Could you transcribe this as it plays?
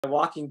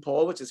walking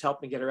pole, which is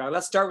helping me get around.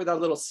 Let's start with our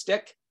little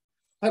stick.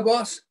 Hi,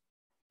 boss.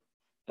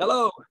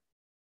 Hello.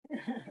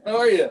 How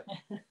are you?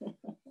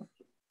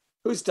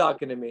 Who's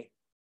talking to me?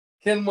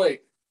 Can't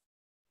wait.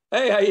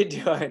 Hey, how you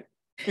doing?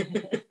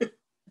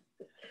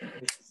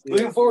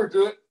 Looking forward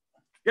to it.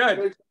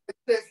 Good.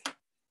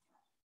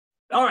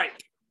 All right.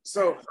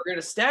 So we're going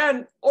to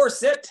stand or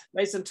sit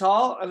nice and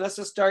tall. And let's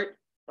just start.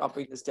 I'll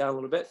bring this down a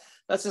little bit.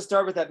 Let's just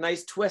start with that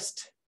nice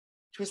twist.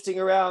 Twisting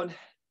around.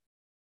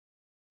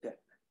 Good.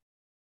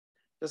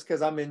 Just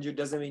because I'm injured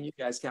doesn't mean you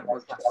guys can't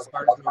work just as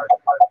hard as me.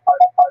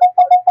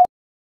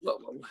 Whoa,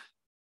 whoa.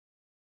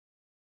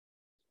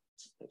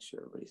 Just make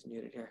sure everybody's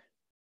muted here.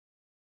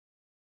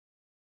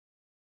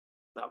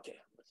 Okay,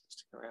 let's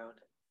stick around.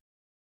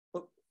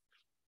 Whoop.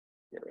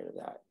 Get rid of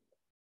that.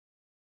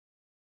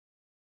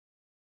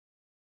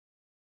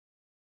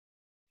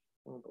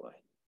 Oh boy.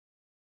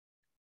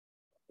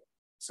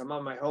 So I'm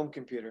on my home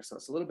computer, so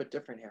it's a little bit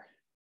different here.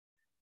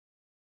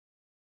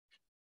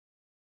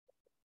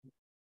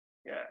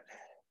 Good.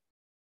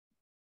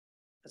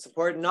 It's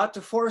important not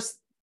to force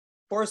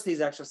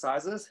these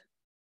exercises.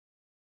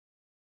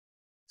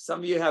 Some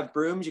of you have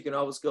brooms, you can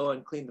always go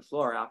and clean the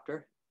floor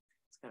after.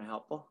 It's kind of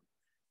helpful.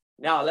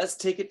 Now let's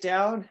take it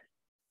down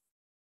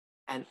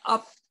and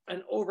up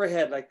and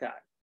overhead like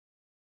that.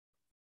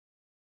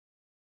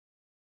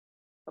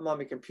 I'm on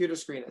my computer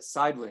screen, it's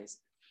sideways,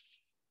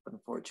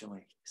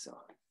 unfortunately. So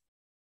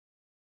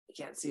you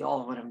can't see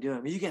all of what I'm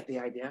doing, but you get the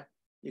idea.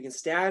 You can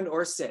stand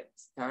or sit,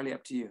 it's entirely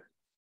up to you.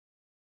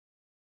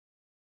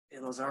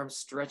 And those arms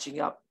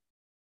stretching up.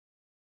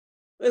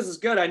 This is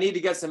good. I need to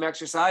get some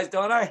exercise,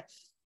 don't I?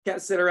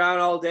 Can't sit around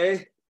all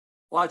day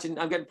watching.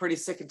 I'm getting pretty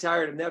sick and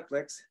tired of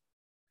Netflix.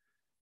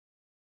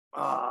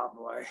 Oh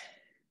boy.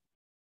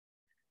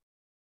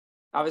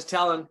 I was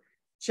telling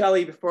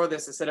Shelly before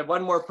this, I said, if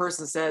one more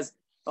person says,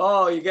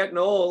 oh, you're getting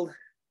old,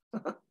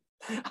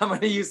 I'm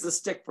going to use the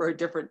stick for a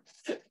different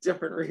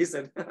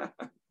reason.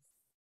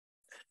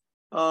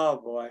 Oh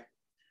boy.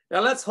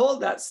 Now let's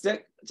hold that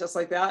stick just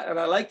like that. And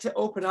I like to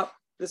open up,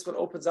 this one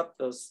opens up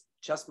those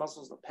chest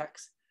muscles, the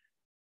pecs.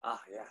 Ah,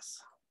 yes.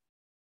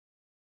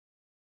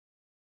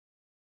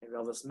 Maybe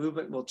all this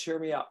movement will cheer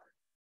me up.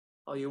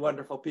 All you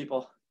wonderful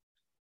people.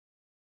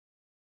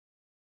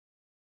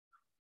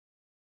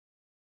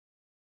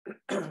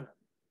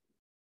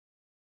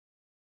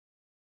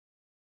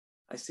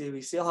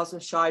 We still have some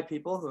shy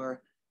people who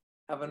are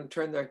having to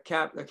turn their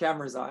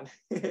cameras on.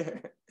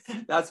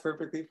 That's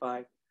perfectly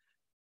fine.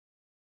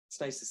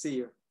 It's nice to see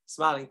your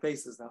smiling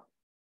faces though.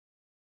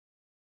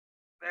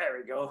 There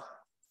we go.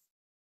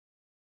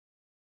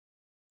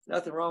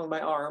 Nothing wrong with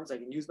my arms. I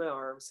can use my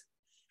arms.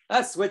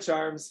 That's switch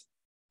arms.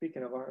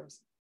 Speaking of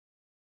arms.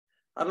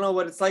 I don't know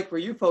what it's like where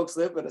you folks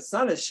live, but the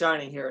sun is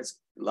shining here. It's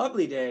a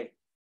lovely day.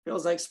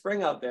 Feels like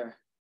spring out there.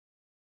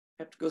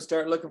 I have to go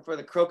start looking for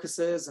the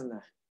crocuses and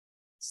the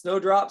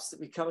snowdrops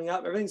that be coming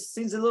up. Everything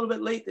seems a little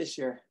bit late this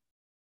year.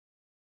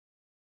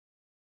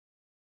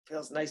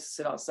 Feels nice to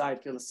sit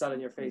outside, feel the sun in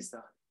your face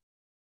though.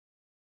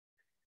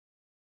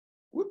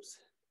 Whoops.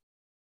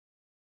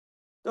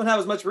 Don't have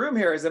as much room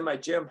here as in my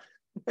gym.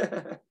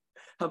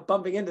 I'm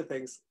bumping into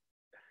things.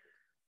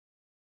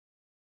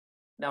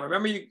 Now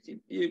remember,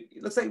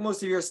 it looks like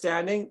most of you are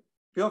standing.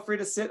 Feel free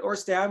to sit or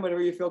stand,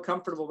 whatever you feel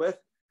comfortable with.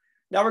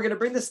 Now we're going to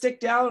bring the stick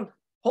down,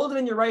 hold it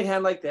in your right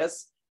hand like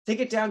this, take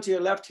it down to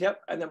your left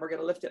hip, and then we're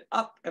going to lift it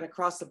up and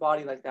across the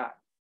body like that.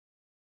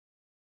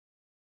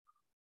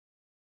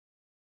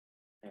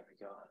 There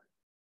we go.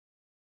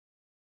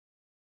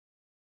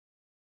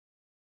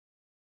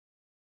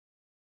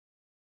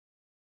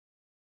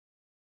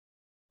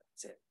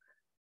 That's it.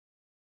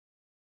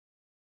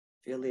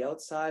 Feel the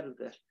outside of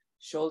the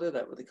shoulder,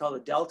 that what they call the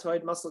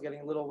deltoid muscle, getting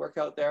a little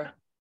workout there.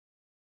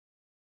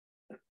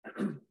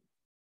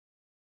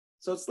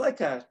 So it's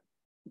like a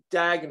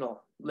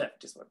diagonal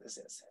lift is what this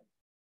is.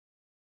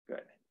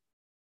 Good.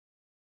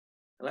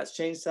 And let's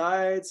change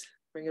sides,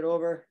 bring it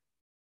over,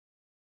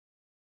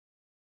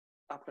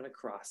 up and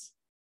across.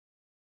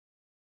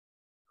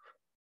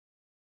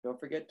 Don't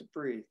forget to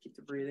breathe, keep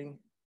the breathing.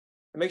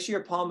 And make sure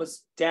your palm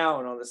is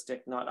down on the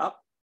stick, not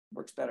up.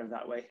 Works better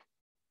that way.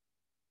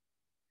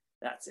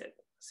 That's it.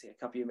 See, a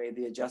couple of you made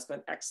the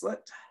adjustment. Excellent.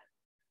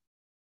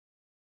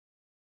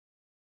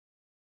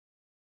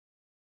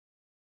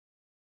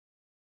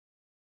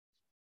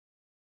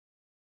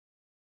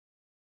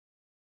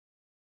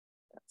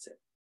 That's it.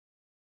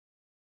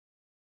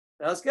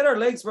 Now let's get our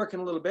legs working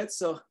a little bit.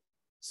 So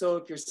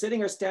if you're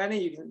sitting or standing,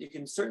 you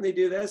can certainly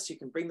do this. You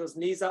can bring those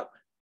knees up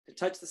to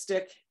touch the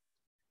stick.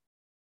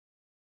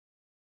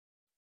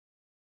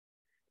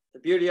 The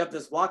beauty of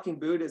this walking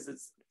boot is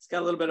it's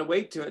got a little bit of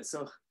weight to it.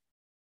 So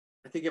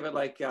I think of it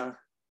like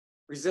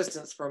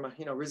resistance from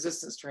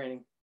resistance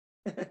training.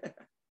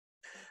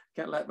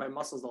 Can't let my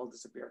muscles all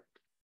disappear.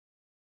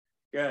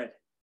 Good.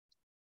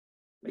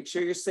 Make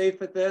sure you're safe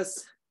with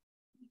this.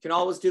 You can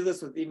always do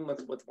this even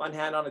with one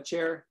hand on a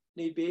chair,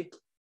 need be.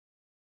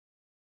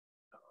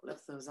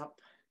 Lift those up.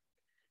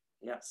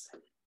 Yes.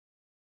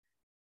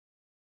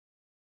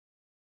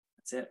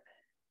 That's it.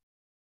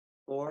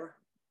 4,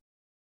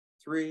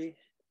 3,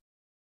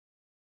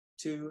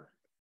 2,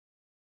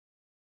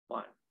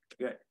 1.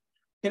 Good.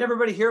 Can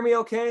everybody hear me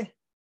okay?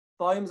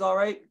 Volume's all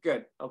right?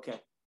 Good. Okay.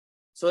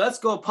 So let's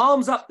go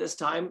palms up this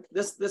time.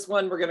 This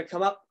one, we're going to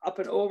come up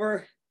and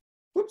over.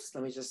 Whoops,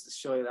 let me just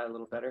show you that a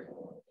little better.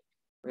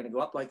 We're going to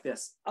go up like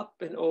this, up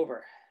and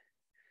over.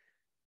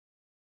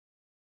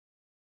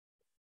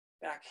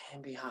 Back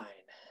and behind.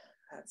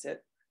 That's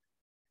it.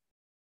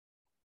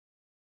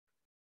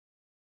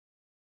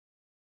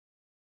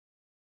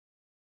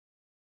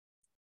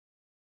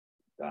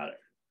 Got it.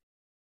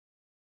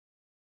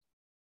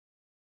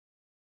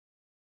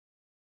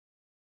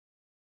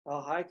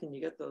 How high can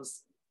you get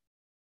those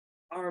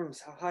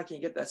arms? How high can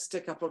you get that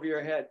stick up over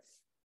your head?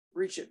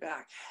 Reach it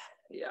back.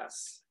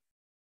 Yes.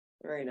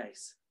 Very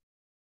nice.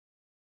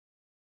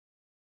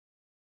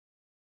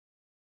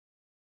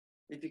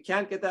 If you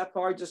can't get that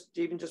far, just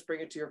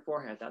bring it to your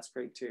forehead. That's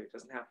great too. It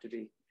doesn't have to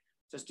be.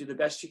 Just do the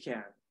best you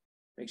can.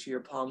 Make sure your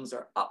palms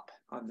are up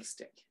on the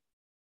stick.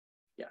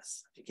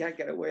 Yes. If you can't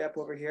get it way up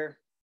over here,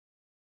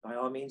 by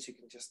all means, you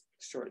can just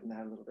shorten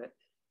that a little bit.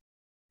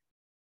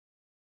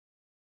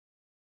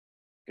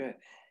 Good.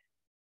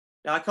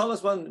 Now I call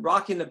this one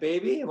rocking the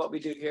baby. And what we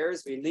do here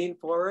is we lean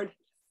forward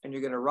and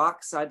you're going to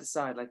rock side to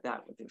side like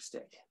that with your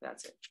stick.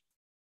 That's it.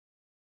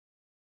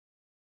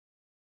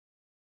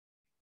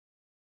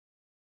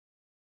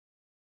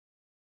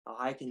 How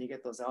high can you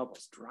get those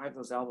elbows? Drive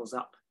those elbows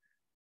up.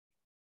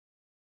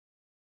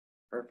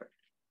 Perfect.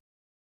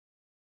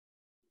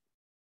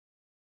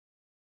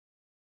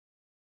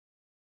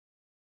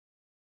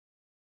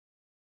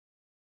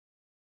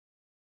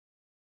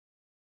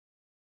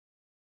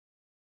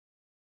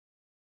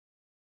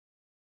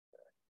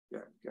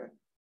 Good, good.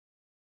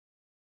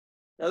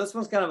 Now this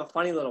one's kind of a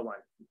funny little one.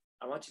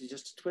 I want you to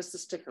just twist the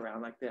stick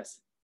around like this.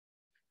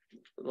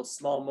 A little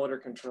small motor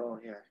control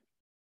here.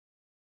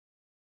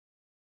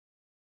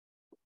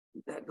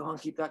 Keep that going,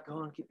 keep that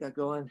going, keep that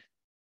going.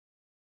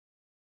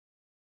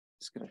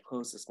 Just gonna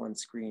close this one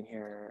screen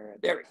here.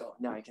 There we go,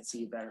 now I can see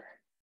you better.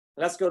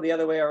 Let's go the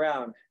other way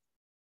around.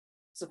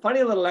 It's a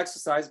funny little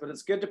exercise, but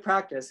it's good to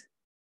practice.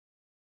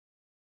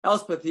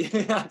 Elspeth,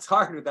 yeah, it's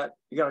hard with that.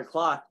 You got a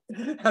cloth.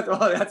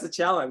 That's a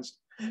challenge.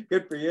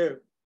 Good for you.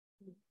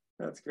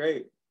 That's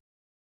great.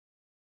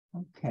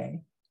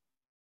 Okay.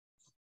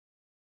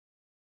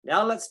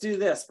 Now let's do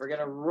this. We're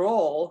gonna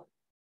roll.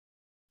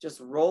 Just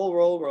roll,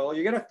 roll, roll.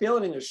 You're gonna feel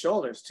it in your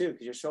shoulders too,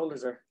 because your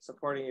shoulders are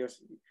supporting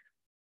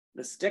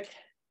the stick.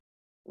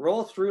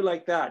 Roll through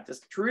like that.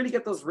 Just to really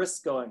get those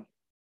wrists going.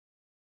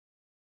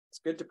 It's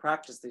good to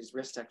practice these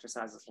wrist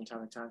exercises from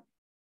time to time.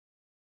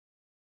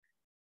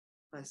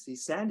 I see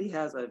Sandy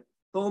has a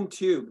foam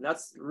tube.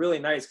 That's really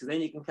nice because then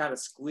you can kind of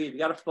squeeze. You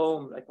got a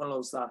foam, like one of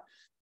those,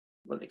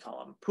 what do they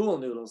call them? Pool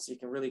noodles. You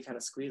can really kind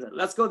of squeeze it.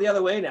 Let's go the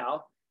other way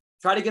now.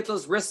 Try to get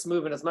those wrists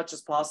moving as much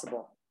as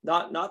possible.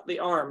 Not the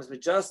arms,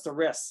 but just the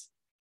wrists.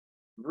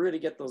 Really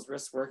get those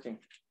wrists working.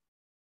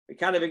 We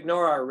kind of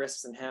ignore our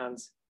wrists and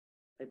hands.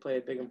 They play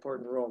a big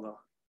important role though.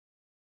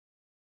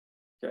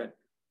 Good.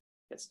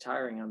 It's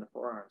tiring on the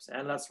forearms.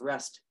 And let's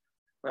rest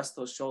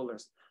those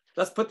shoulders.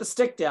 Let's put the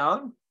stick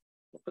down.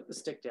 We'll put the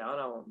stick down.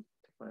 I won't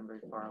take mine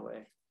very far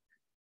away.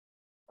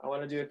 I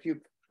want to do a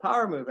few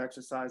power move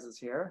exercises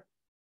here.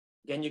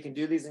 Again, you can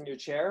do these in your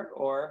chair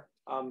or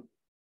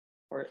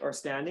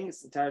standing.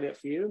 It's entirely up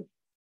to you.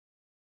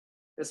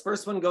 This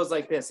first one goes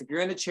like this. If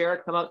you're in a chair,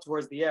 come out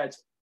towards the edge.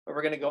 But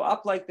we're going to go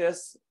up like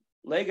this,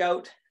 leg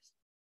out,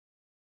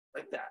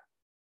 like that.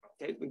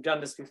 Okay, we've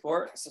done this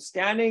before. So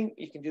standing,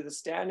 you can do the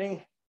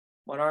standing.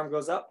 One arm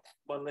goes up,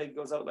 one leg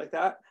goes out like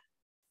that.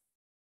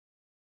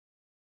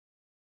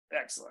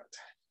 Excellent.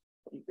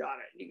 You got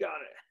it. You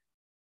got it.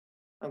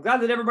 I'm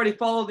glad that everybody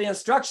followed the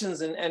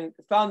instructions and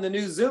found the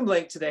new Zoom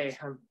link today.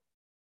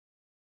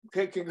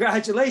 Okay,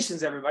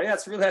 congratulations, everybody.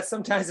 That's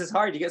sometimes it's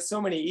hard. You get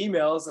so many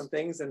emails and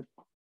things, and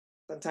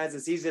sometimes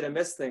it's easy to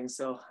miss things.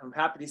 So I'm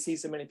happy to see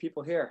so many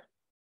people here.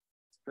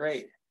 It's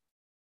great.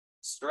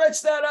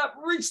 Stretch that up,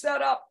 reach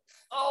that up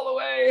all the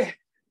way.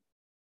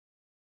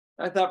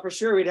 I thought for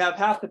sure we'd have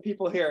half the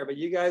people here, but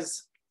you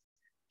guys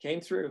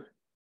came through.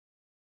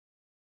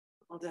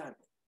 Well done.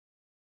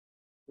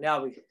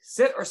 Now we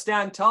sit or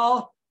stand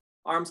tall,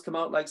 arms come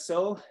out like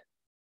so,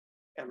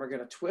 and we're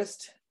going to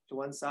twist to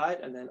one side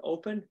and then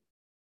open.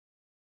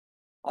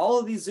 All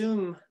of these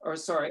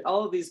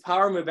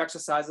power move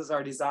exercises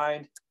are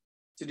designed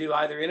to do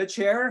either in a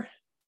chair,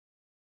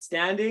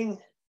 standing,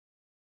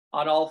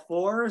 on all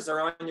fours,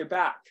 or on your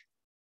back.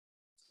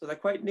 So they're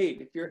quite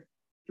neat. If you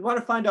want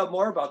to find out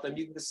more about them,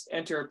 you can just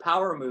enter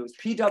power moves,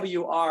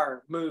 PWR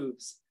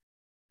moves.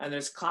 And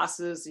there's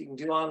classes you can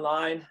do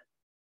online.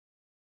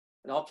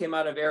 It all came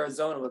out of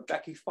Arizona with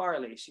Becky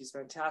Farley. She's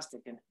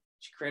fantastic. And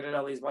she created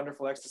all these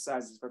wonderful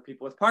exercises for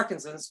people with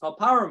Parkinson's called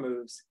power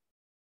moves.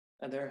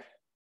 And a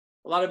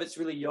lot of it's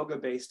really yoga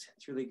based.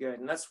 It's really good.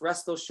 And let's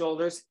rest those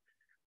shoulders.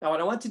 Now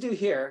what I want to do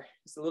here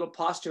is a little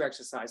posture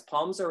exercise.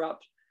 Palms are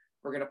up.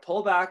 We're going to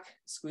pull back,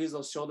 squeeze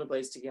those shoulder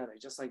blades together,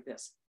 just like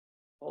this.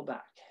 Pull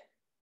back.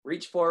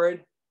 Reach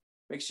forward.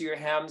 Make sure your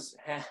hands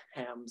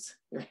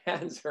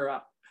are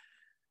up.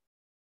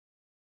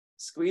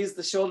 Squeeze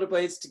the shoulder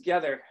blades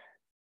together.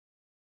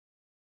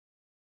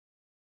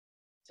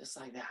 Just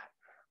like that.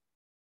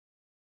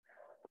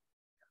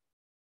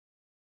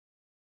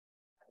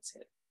 That's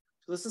it.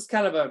 So this is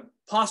kind of a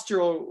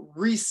postural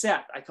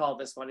reset, I call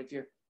this one. If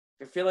you're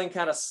feeling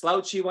kind of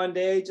slouchy one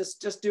day,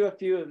 just do a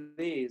few of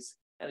these.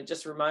 And it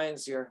just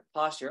reminds your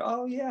posture,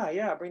 oh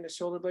yeah, bring the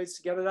shoulder blades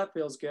together. That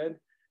feels good.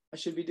 I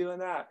should be doing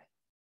that.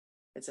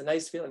 It's a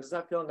nice feeling. Does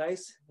that feel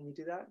nice when you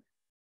do that?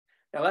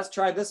 Now let's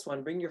try this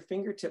one. Bring your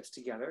fingertips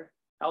together.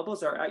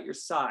 Elbows are at your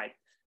side.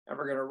 And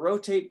we're gonna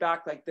rotate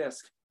back like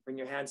this. Bring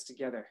your hands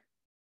together.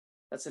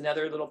 That's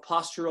another little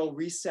postural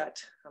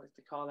reset. I like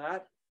to call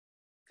that.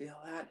 Feel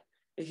that.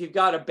 If you've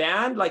got a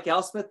band like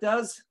Elspeth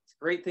does, it's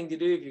a great thing to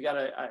do. If you've got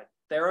a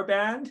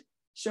TheraBand,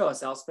 show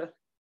us, Elspeth.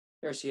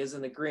 There she is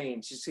in the green.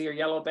 You see her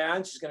yellow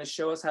band? She's going to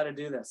show us how to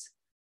do this.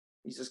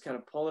 You just kind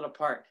of pull it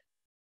apart.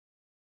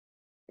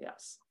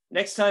 Yes.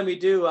 Next time we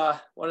do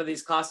one of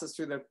these classes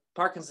through the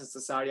Parkinson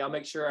Society, I'll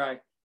make sure I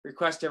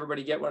request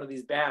everybody get one of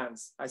these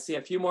bands. I see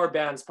a few more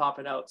bands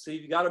popping out. So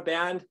if you got a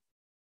band,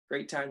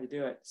 great time to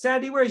do it.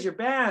 Sandy, where's your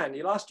band?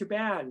 You lost your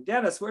band.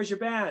 Dennis, where's your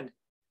band?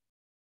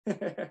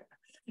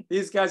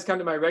 These guys come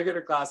to my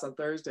regular class on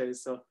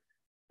Thursdays, so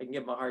I can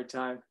give them a hard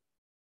time.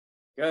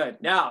 Good.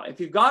 Now, if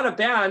you've got a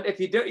band,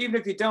 even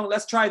if you don't,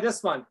 let's try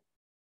this one.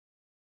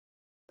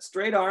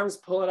 Straight arms,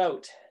 pull it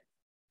out.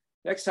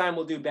 Next time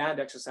we'll do band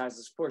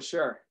exercises for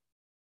sure.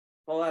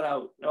 Pull that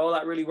out. Oh,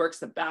 that really works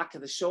the back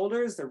of the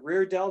shoulders, the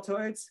rear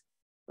deltoids.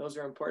 Those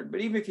are important.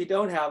 But even if you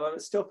don't have them,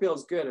 it still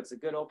feels good. It's a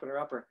good opener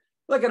upper.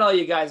 Look at all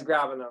you guys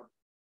grabbing them.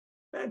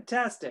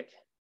 Fantastic.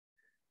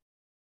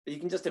 You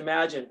can just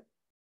imagine,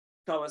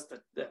 call us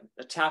the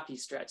taffy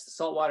stretch, the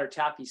saltwater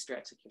taffy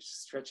stretch. If you're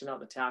stretching out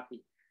the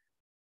taffy.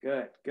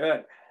 Good,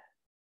 good.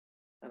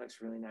 That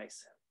looks really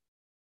nice.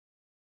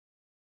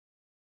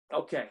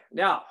 Okay,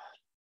 now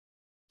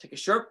take a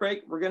short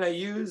break. We're going to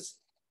use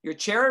your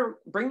chair.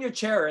 Bring your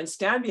chair and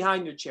stand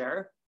behind your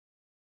chair.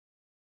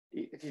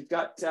 If you've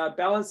got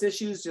balance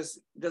issues, just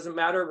doesn't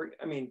matter.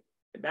 I mean,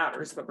 it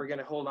matters, but we're going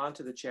to hold on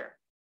to the chair.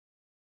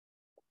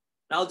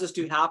 I'll just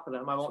do half of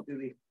them. I won't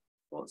do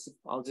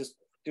I'll just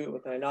do it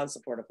with a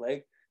non-supportive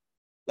leg.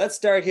 Let's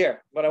start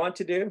here. What I want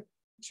to do,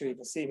 I'm sure you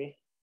can see me,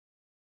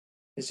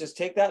 is just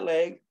take that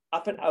leg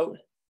up and out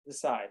the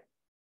side.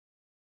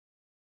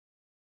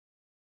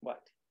 What?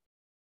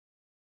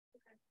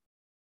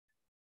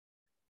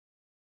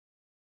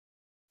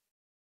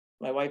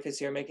 My wife is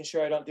here making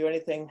sure I don't do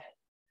anything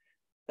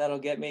that'll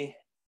get me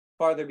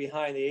farther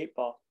behind the 8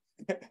 ball.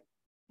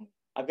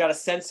 I've got a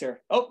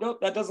sensor. Oh, no,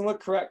 that doesn't look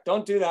correct.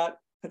 Don't do that.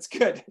 That's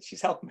good.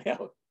 She's helping me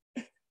out.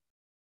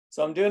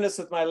 So I'm doing this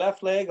with my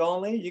left leg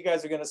only. You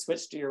guys are going to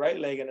switch to your right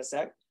leg in a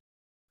sec.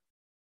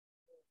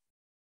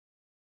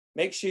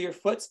 Make sure your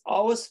foot's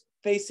always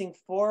facing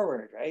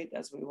forward, right?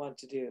 That's what we want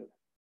to do.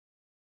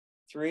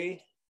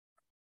 3,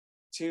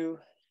 2,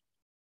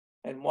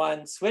 and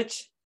 1.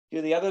 Switch.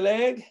 Do the other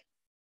leg.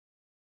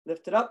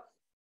 Lift it up.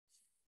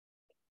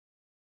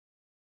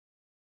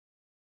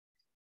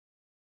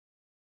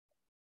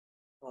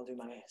 I'll do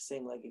my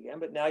same leg again,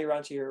 but now you're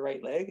onto your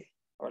right leg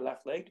or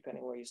left leg,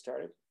 depending where you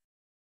started.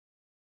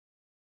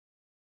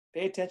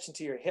 Pay attention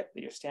to your hip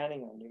that you're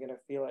standing on. You're going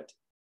to feel it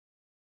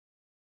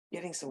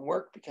getting some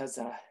work because,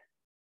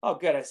 oh,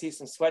 good. I see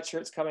some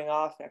sweatshirts coming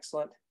off.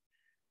 Excellent.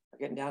 We're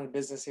getting down to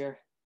business here.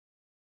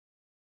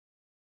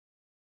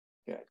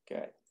 Good,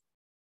 good.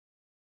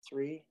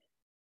 3,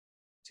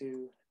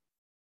 2,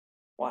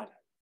 1.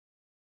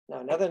 Now,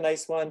 another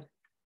nice one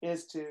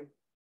is to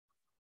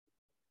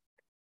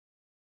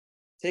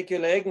take your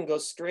leg and go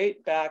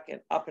straight back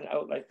and up and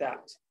out like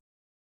that.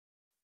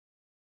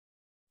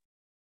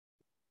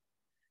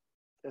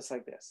 Just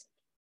like this.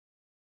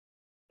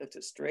 Lift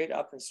it straight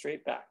up and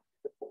straight back.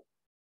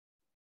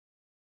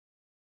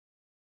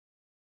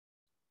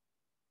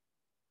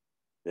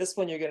 This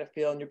one you're going to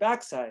feel on your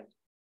backside,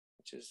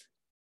 which is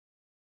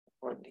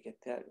important to get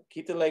that.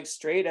 Keep the leg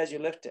straight as you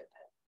lift it.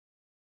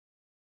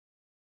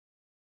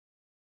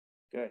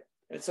 Good.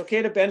 It's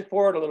okay to bend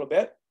forward a little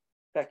bit.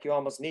 In fact, you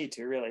almost need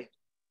to really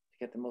to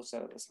get the most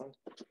out of this one.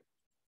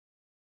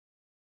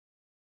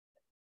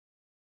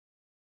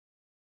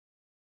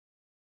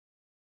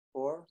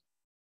 4,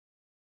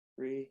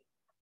 3,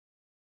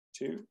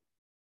 2,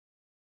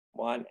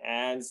 1,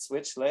 and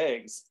switch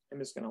legs. I'm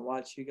just going to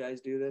watch you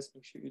guys do this.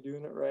 Make sure you're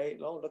doing it right.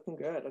 Oh, looking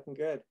good, looking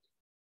good.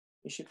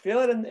 You should feel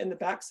it in the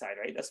backside,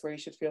 right? That's where you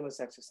should feel this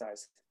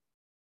exercise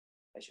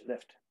as you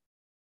lift.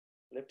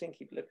 Lifting,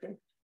 keep lifting.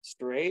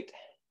 Straight.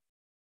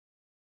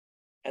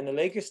 And the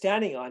leg you're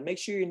standing on, make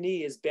sure your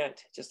knee is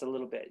bent just a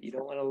little bit. You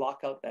don't want to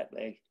lock out that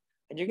leg.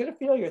 And you're going to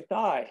feel your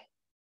thigh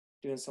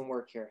doing some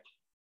work here.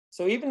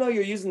 So even though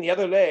you're using the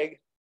other leg,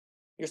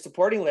 your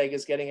supporting leg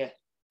is getting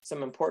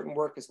some important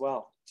work as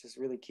well, which is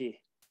really key.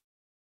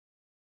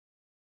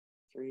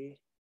 3,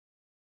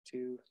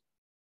 2,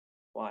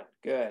 1.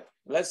 Good.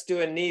 Let's do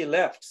a knee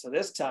lift. So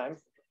this time,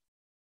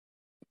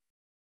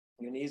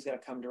 your knee's going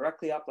to come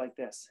directly up like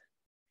this.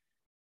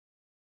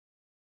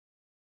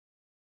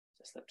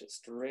 Just lift it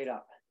straight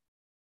up.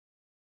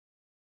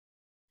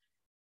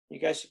 You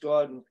guys should go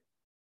out and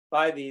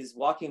buy these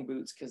walking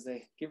boots because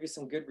they give you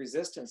some good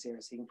resistance here.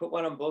 So you can put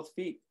one on both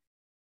feet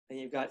and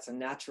you've got some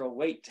natural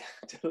weight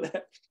to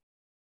lift.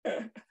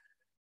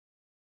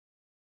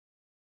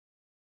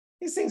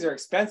 These things are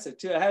expensive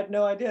too. I had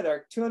no idea.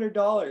 They're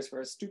 $200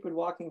 for a stupid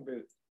walking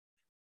boot.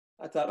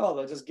 I thought, oh,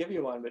 they'll just give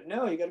you one, but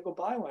no, you got to go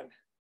buy one.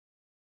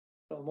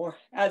 So more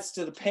adds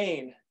to the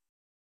pain.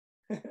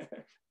 And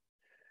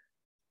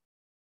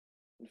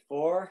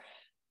 4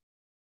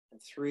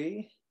 and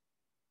 3,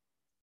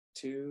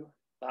 2,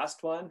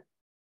 last one.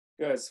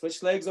 Good.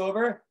 Switch legs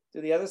over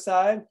to the other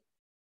side.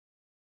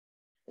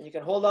 And you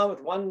can hold on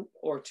with 1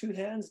 or 2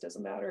 hands,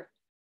 doesn't matter.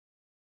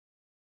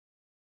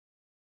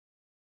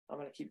 I'm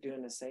going to keep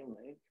doing the same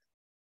leg.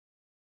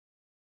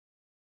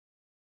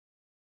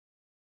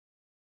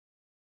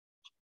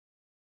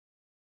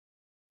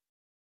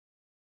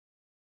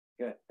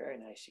 Good. Very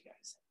nice, you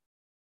guys.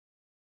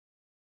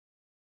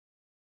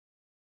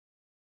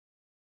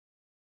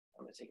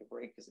 I'm going to take a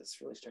break because it's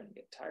really starting to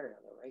get tired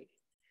on the right.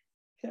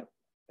 Yep.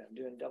 I'm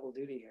doing double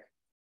duty here.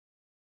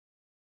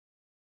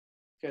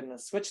 Good. Now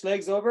switch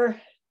legs over.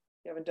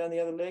 You haven't done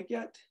the other leg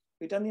yet?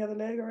 We done the other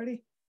leg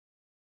already?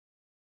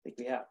 I think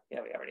we have.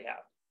 Yeah, we already have.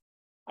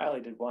 I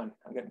only did one.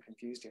 I'm getting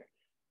confused here.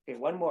 Okay,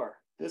 one more.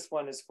 This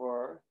one is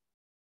for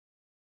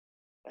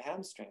the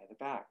hamstring at the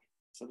back.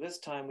 So this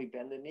time we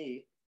bend the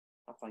knee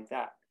up like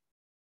that.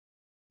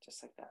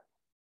 Just like that.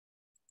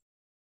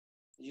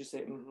 Did you say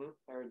mm-hmm?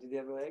 Or do the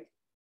other leg?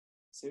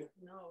 Sue?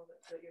 No,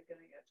 that you're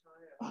going to get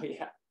tired. Oh,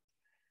 yeah.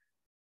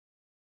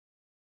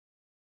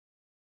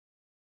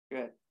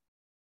 Good.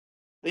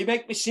 They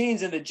make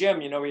machines in the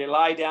gym, you know, where you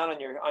lie down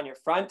on your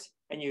front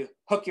and you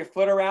hook your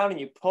foot around and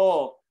you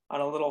pull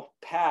on a little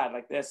pad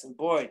like this. And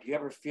boy, do you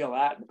ever feel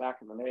that in the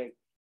back of the leg.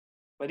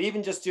 But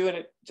even just doing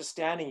it, just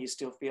standing, you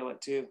still feel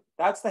it too.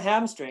 That's the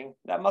hamstring.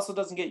 That muscle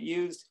doesn't get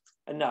used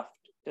enough,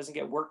 doesn't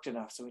get worked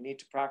enough. So we need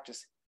to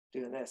practice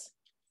doing this.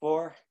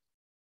 4,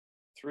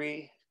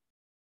 3,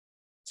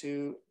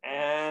 2,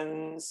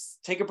 and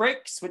take a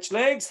break. Switch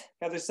legs,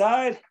 other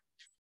side,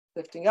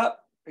 lifting up,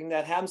 bring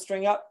that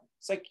hamstring up.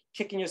 It's like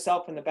kicking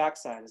yourself in the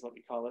backside is what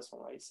we call this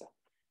one, right? So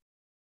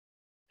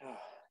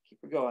keep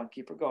her going,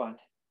 keep her going.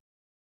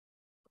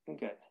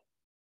 Looking good.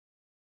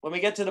 When we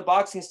get to the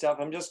boxing stuff,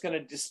 I'm just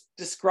going to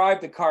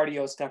describe the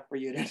cardio stuff for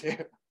you to do.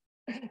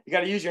 You got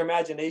to use your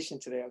imagination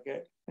today,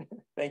 okay?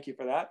 Thank you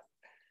for that.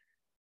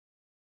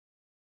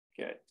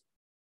 Good.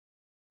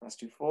 Let's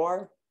do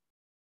 4,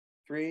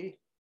 3,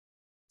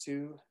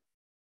 2,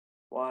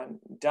 1.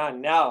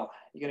 Done. Now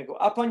you're going to go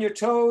up on your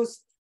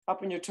toes,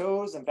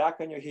 and back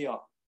on your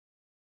heel.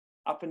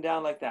 Up and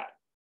down like that.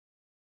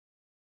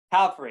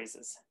 Calf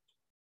raises.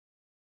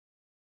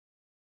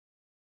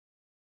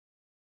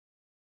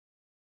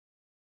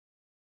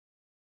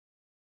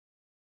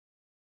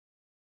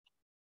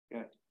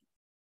 Good.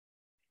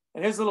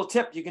 And here's a little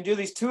tip. You can do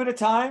these 2 at a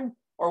time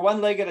or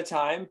 1 leg at a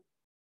time.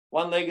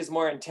 1 leg is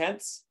more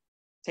intense.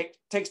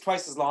 Takes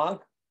twice as long.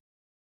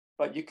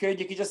 But you could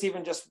just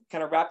even just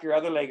kind of wrap your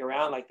other leg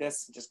around like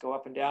this and just go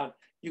up and down.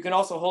 You can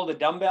also hold a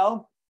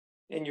dumbbell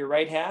in your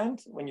right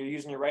hand when you're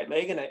using your right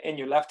leg, and in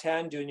your left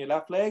hand doing your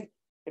left leg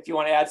if you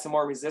want to add some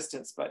more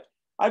resistance. But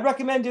I'd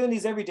recommend doing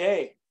these every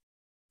day.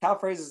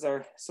 Calf raises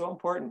are so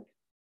important.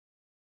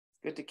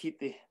 Good to keep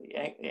the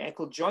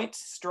ankle joint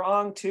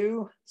strong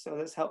too. So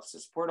this helps to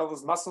support all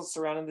those muscles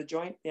surrounding the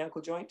joint, the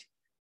ankle joint.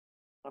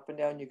 Up and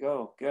down you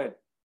go. Good.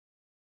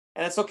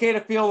 And it's okay to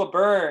feel a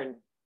burn.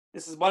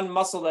 This is one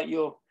muscle that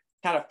you'll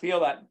kind of feel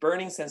that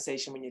burning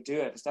sensation when you do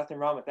it. There's nothing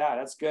wrong with that.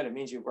 That's good. It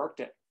means you worked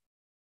it.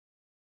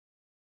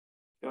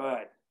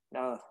 Good.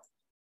 Now,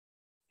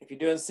 if you're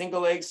doing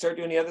single legs, start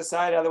doing the other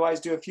side.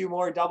 Otherwise, do a few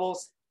more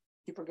doubles.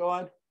 Keep her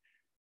going.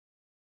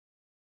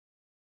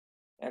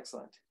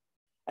 Excellent.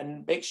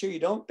 And make sure you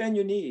don't bend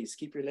your knees.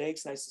 Keep your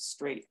legs nice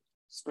and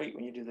straight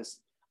when you do this.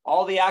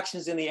 All the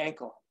action's in the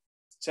ankle.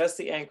 Just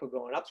the ankle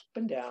going up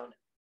and down.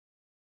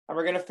 And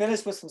we're going to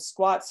finish with some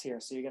squats here.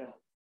 So you're going to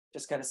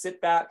just kind of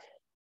sit back.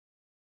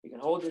 You can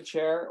hold your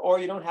chair, or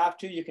you don't have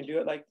to. You can do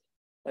it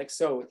like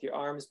so, with your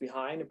arms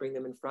behind and bring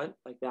them in front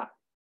like that.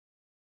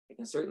 You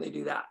can certainly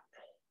do that.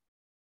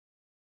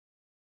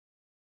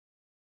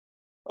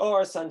 Oh,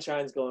 our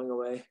sunshine's going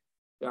away.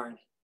 Darn.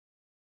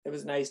 It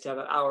was nice to have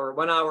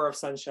 1 hour of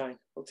sunshine.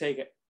 We'll take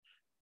it.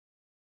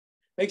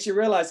 Makes you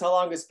realize how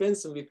long it's been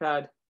since we've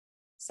had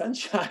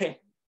sunshine.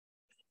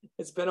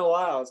 It's been a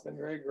while. It's been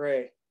very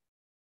gray.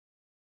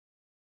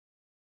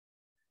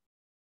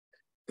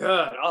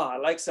 Good. Oh, I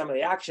like some of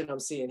the action I'm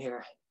seeing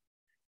here.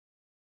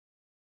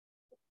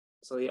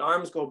 So the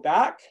arms go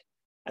back,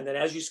 and then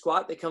as you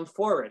squat, they come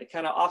forward. It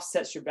kind of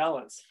offsets your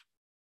balance.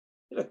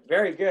 You look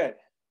very good.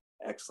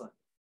 Excellent.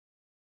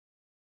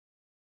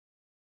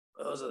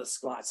 Those are the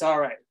squats. All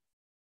right.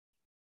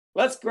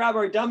 Let's grab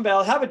our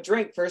dumbbell. Have a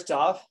drink first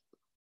off.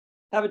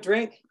 Have a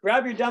drink.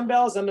 Grab your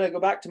dumbbells. I'm going to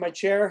go back to my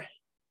chair.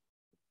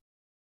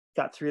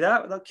 Got through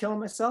that without killing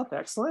myself.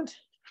 Excellent.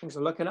 Things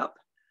are looking up.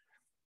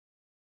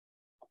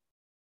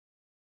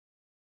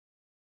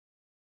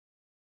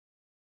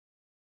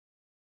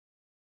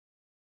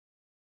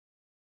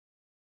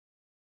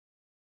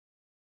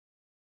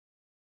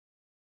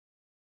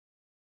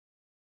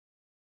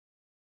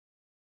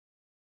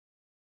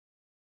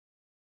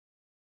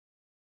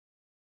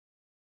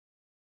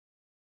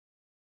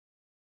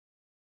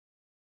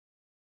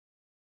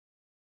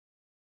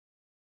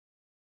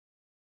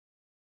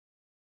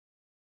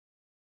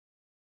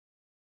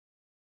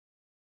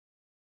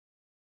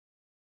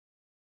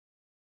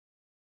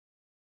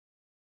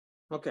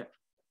 Okay.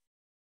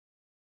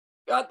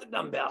 Got the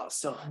dumbbells.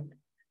 So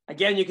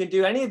again, you can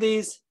do any of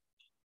these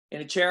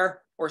in a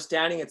chair or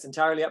standing. It's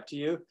entirely up to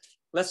you.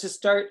 Let's just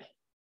start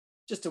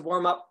just to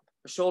warm up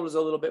the shoulders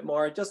a little bit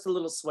more, just a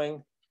little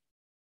swing.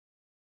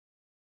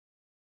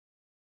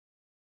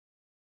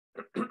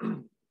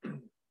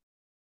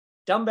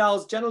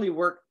 Dumbbells generally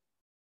work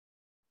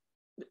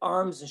the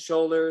arms and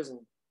shoulders and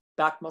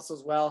back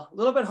muscles well. A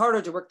little bit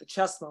harder to work the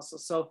chest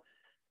muscles. So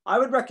I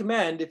would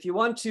recommend, if you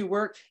want to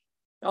work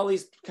all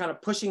these kind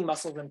of pushing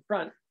muscles in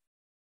front,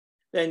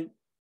 then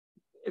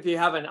if you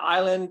have an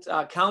island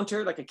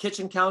counter, like a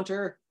kitchen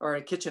counter or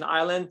a kitchen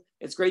island,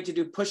 it's great to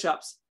do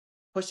push-ups,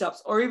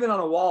 or even on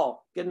a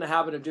wall. Get in the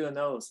habit of doing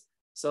those.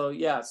 So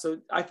yeah, so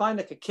I find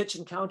like a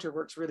kitchen counter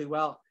works really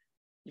well.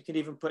 You can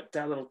even put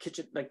little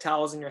kitchen like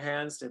towels in your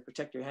hands to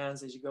protect your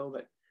hands as you go,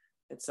 but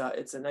it's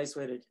a nice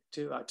way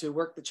to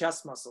work the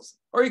chest muscles.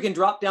 Or you can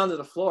drop down to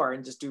the floor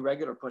and just do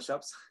regular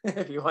push-ups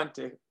if you want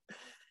to.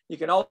 You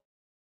can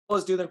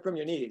always do them from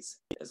your knees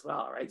as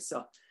well, right?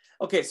 So,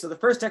 okay, so the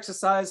first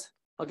exercise,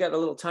 I'll get a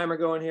little timer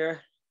going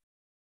here.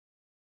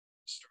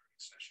 Starting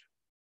session.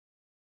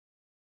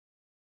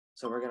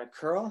 So we're gonna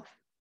curl up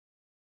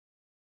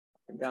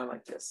and down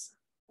like this.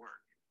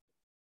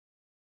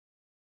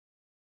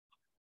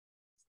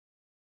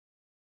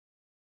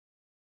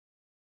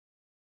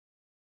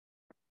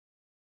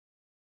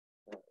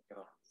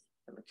 Go.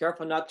 And be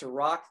careful not to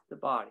rock the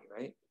body,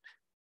 right?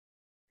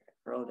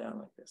 Curl down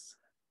like this.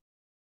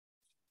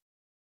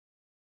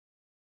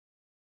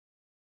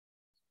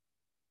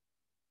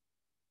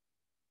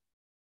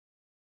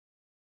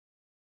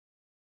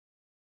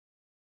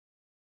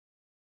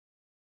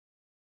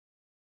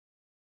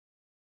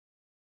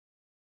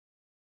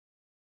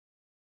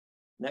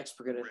 Next,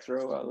 we're going to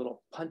throw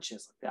little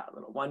punches like that,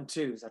 little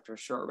 1-2s after a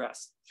short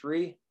rest.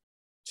 3,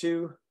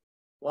 2,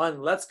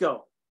 1, let's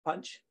go.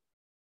 Punch,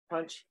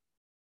 punch.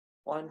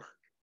 1,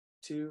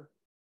 2,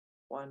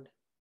 1,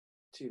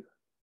 2,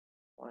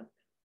 1,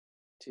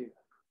 2,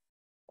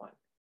 1,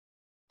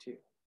 2,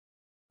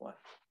 1,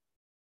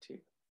 2,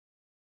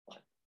 1,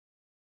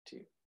 2,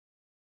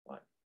 1,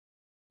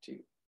 2,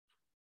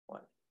 1,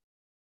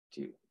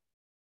 2,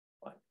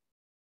 1,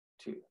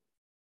 2.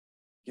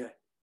 Good.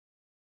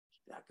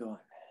 Keep that going.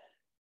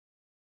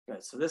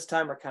 Good. So this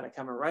time we're kind of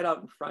coming right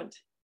out in front.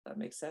 That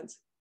makes sense.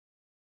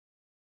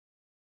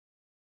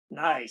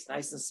 Nice,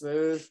 nice and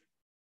smooth.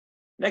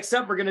 Next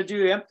up, we're going to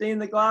do emptying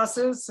the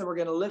glasses. So we're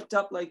going to lift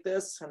up like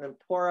this and then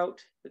pour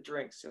out the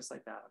drinks just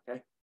like that,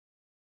 okay?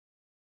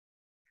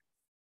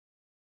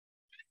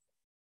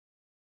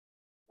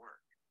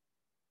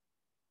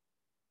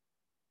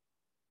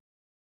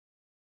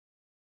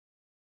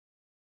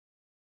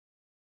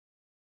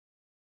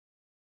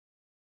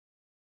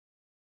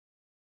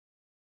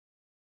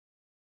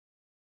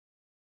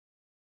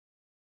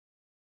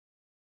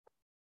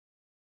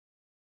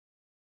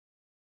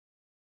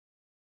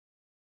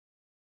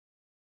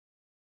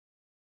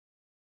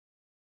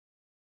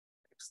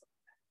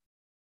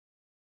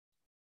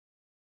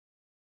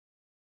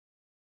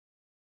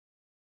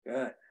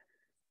 Good.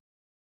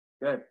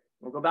 Good.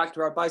 We'll go back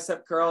to our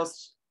bicep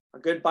curls. A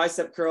good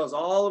bicep curls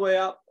all the way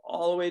up,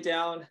 all the way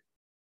down,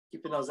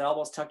 keeping those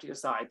elbows tucked to your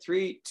side.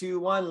 3, 2,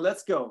 1,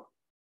 let's go.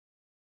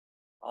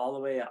 All the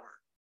way up.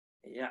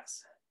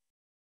 Yes.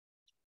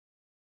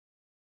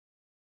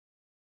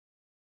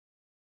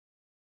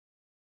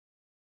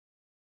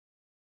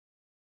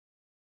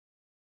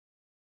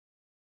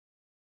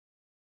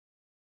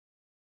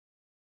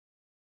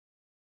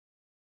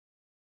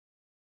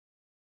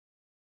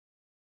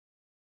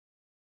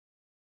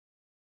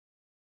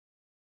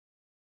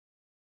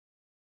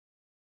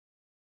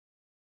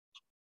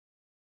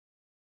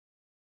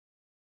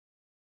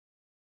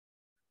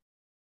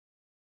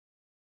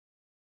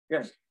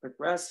 Good. Quick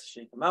rest,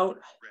 shake them out.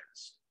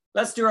 Rest.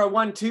 Let's do our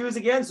 1-2s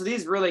again. So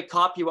these really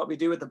copy what we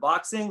do with the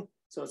boxing.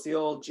 So it's the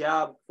old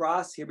jab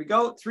cross. Here we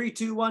go. 3,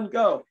 2, 1,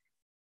 go.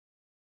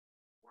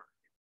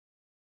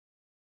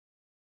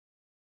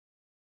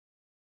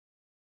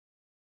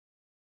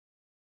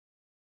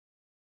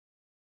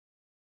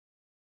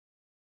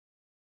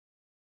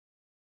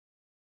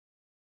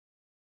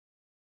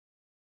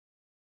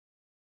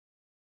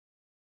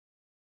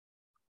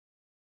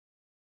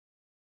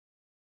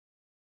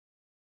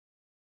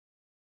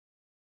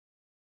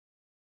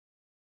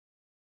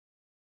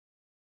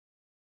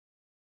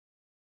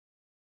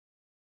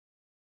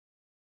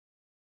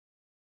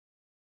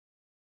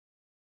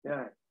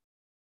 Good.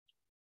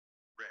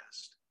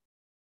 Rest.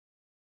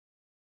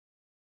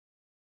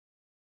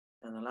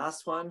 And the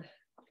last one,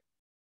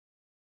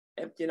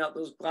 emptying out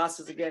those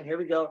glasses again. Here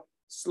we go.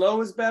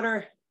 Slow is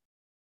better.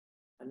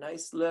 A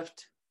nice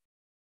lift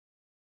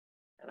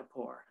and a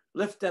pour.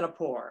 Lift and a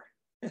pour.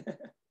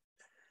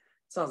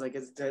 Sounds like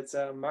it's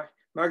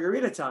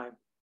margarita time.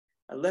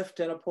 A lift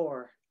and a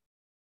pour.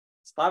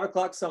 It's 5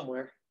 o'clock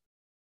somewhere.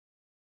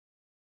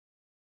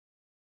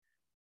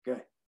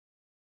 Good.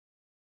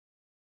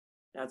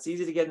 Now it's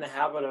easy to get in the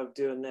habit of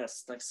doing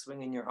this, like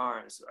swinging your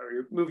arms or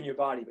you're moving your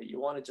body, but you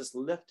want to just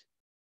lift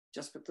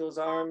just with those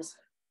arms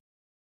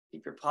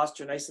Keep your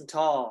posture nice and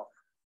tall.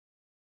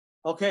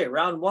 Okay,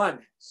 round one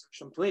is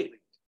complete.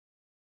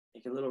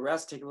 Take a little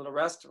rest, take a little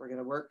rest. We're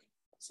gonna work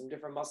some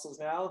different muscles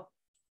now.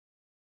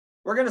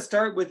 We're gonna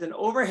start with an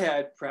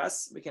overhead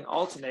press. We can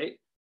alternate.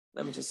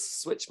 Let me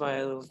just switch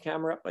my little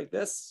camera up like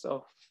this.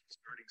 So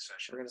starting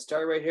session. We're gonna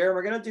start right here.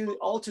 We're gonna do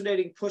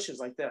alternating pushes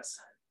like this.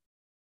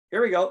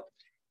 Here we go.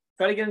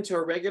 Try to get into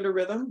a regular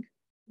rhythm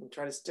and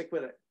try to stick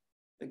with it.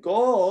 The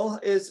goal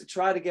is to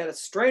try to get a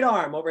straight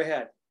arm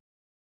overhead.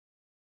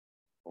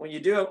 When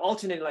you do it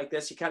alternating like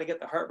this, you kind of get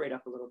the heart rate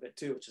up a little bit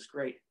too, which is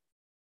great.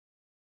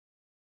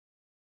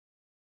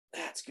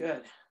 That's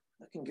good.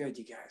 Looking good,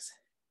 you guys.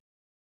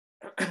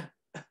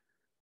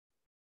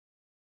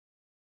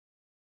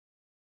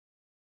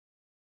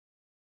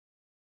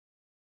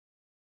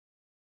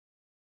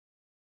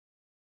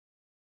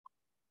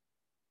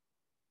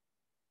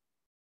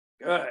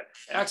 Good.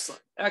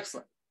 Excellent.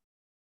 Excellent.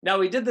 Now,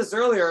 we did this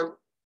earlier,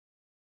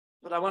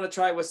 but I want to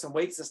try it with some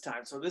weights this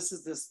time. So this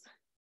is this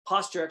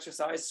posture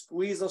exercise.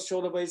 Squeeze those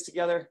shoulder blades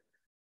together,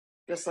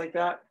 just like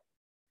that.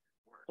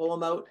 Pull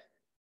them out.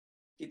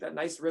 Keep that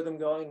nice rhythm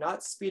going,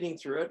 not speeding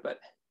through it, but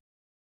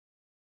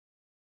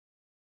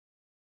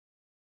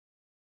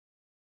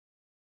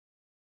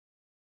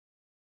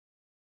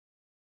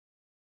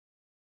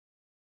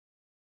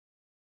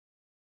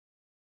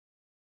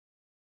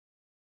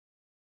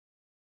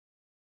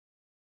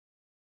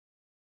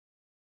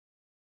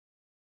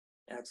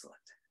excellent.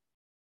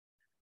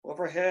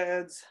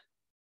 Overheads,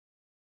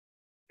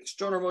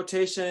 external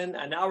rotation,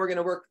 and now we're going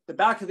to work the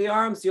back of the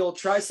arms, the old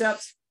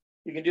triceps.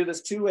 You can do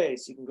this two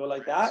ways. You can go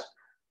like that,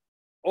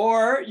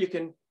 or you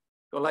can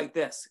go like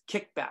this,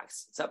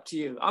 kickbacks. It's up to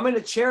you. I'm in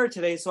a chair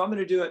today, so I'm going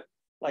to do it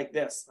like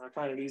this. I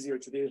find it easier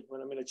to do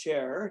when I'm in a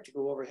chair to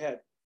go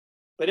overhead.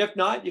 But if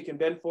not, you can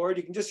bend forward.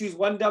 You can just use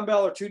one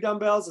dumbbell or two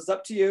dumbbells. It's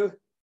up to you.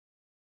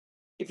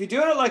 If you're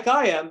doing it like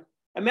I am,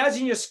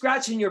 imagine you're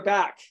scratching your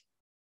back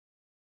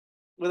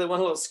with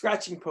one of those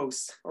scratching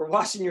posts, or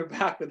washing your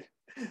back with.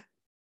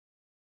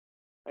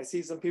 I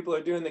see some people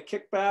are doing the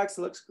kickbacks.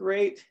 It looks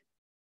great.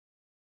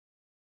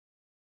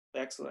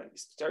 Excellent. You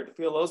start to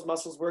feel those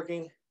muscles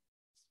working.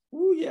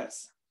 Ooh,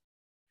 yes.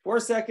 4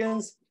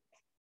 seconds,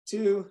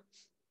 2,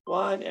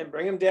 1, and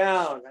bring them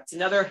down. That's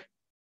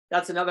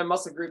another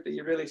muscle group that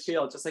you really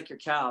feel, just like your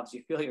calves.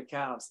 You feel your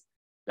calves.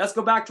 Let's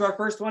go back to our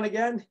first one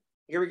again.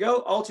 Here we go.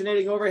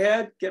 Alternating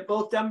overhead. Get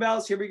both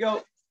dumbbells. Here we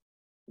go.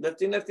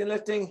 Lifting, lifting,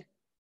 lifting.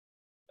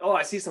 Oh,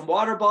 I see some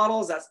water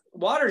bottles.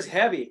 Water's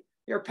heavy.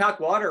 You're pack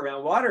water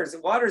around. Water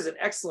is an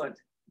excellent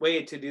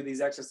way to do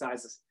these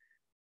exercises.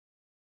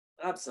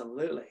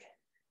 Absolutely.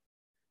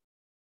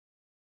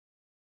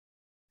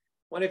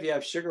 What if you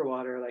have sugar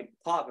water, like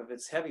pop, if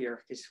it's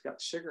heavier because you've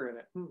got sugar in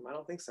it? I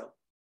don't think so.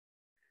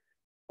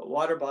 But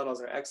water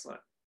bottles are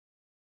excellent.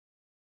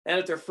 And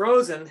if they're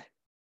frozen,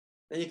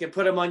 then you can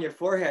put them on your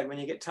forehead when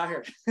you get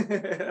tired.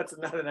 That's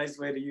another nice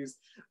way to use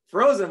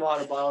frozen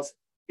water bottles.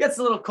 Gets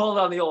a little cold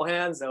on the old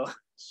hands though.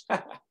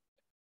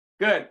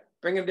 Good.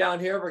 Bring them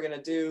down here. We're going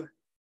to do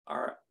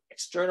our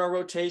external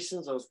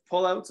rotations, those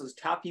pull-outs, those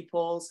tappy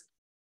pulls.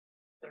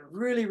 And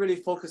really, really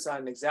focus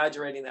on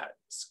exaggerating that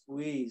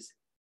squeeze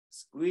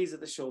of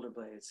the shoulder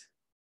blades.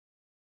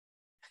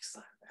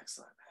 Excellent,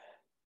 excellent.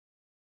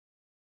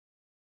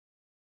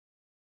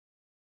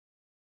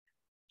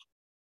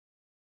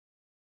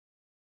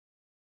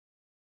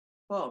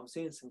 Oh, I'm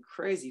seeing some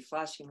crazy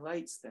flashing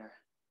lights there.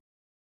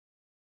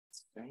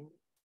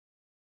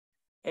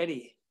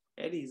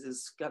 Eddie's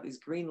has got these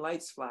green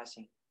lights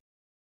flashing.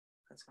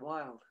 That's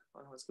wild. I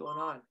don't know what's going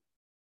on.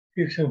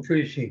 Here's some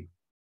freezing.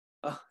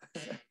 Oh,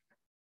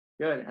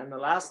 good. And the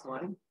last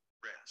one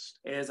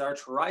is our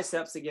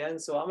triceps again.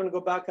 So I'm going to go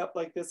back up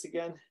like this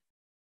again.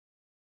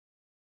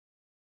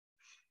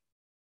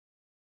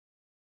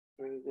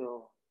 Here we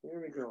go.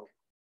 Here we go.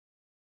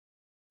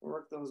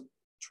 Work those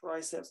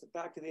triceps, the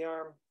back of the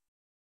arm.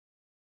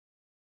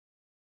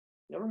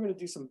 Now we're going to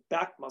do some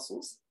back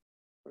muscles.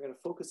 We're going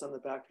to focus on the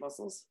back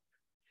muscles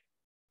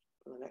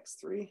for the next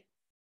 3.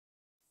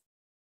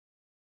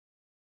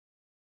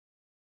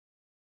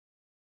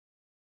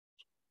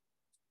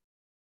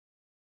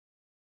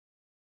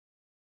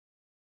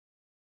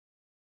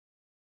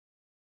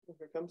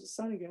 Here comes the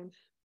sun again.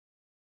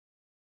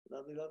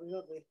 Lovely, lovely,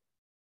 lovely.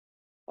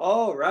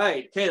 All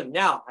right. Okay,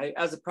 now,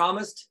 as I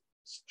promised,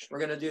 we're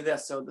going to do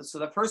this. So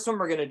the first one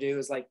we're going to do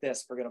is like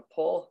this. We're going to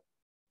pull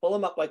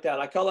them up like that.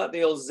 I call that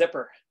the old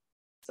zipper.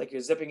 It's like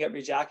you're zipping up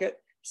your jacket.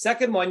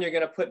 Second one, you're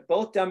going to put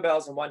both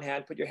dumbbells in one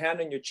hand, put your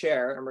hand on your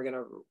chair, and we're going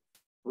to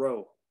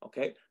row,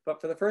 okay? But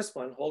for the first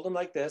one, hold them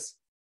like this,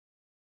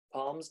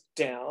 palms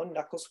down,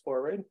 knuckles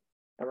forward, and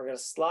we're going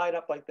to slide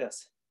up like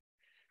this.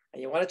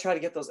 And you want to try to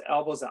get those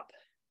elbows up.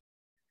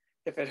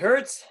 If it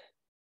hurts,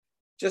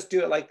 just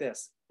do it like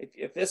this.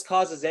 If this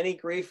causes any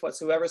grief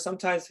whatsoever,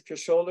 sometimes if your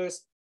shoulders,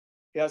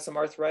 if you have some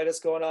arthritis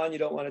going on, you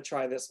don't want to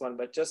try this one,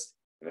 but just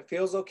if it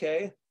feels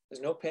okay,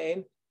 there's no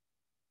pain,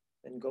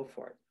 then go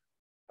for it.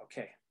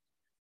 Okay.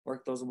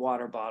 Work those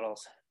water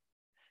bottles.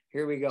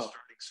 Here we go.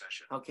 Starting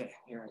session. Okay,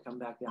 here I come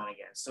back down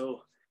again.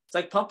 So It's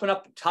like pumping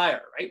up a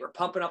tire, right? We're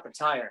pumping up a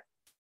tire.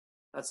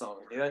 That's all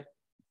we're doing.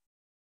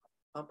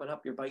 Pumping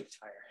up your bike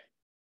tire.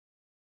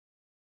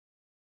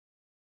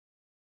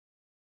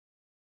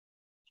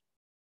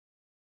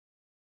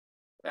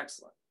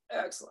 Excellent,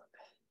 excellent.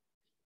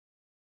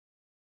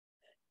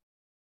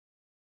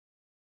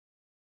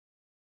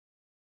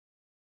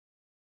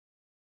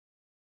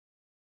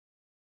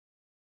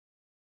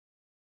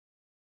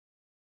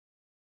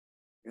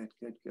 Good,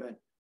 good, good.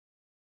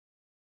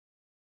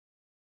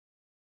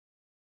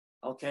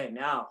 Okay,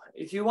 now,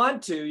 if you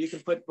want to, you can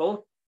put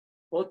both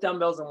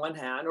dumbbells in one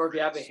hand, or if you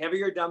have a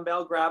heavier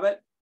dumbbell, grab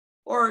it,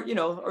 or, you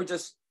know, or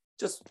just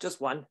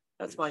one.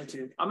 That's fine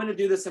too. I'm going to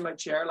do this in my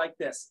chair like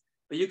this,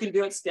 but you can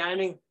do it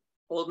standing,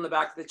 holding the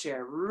back of the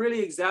chair. Really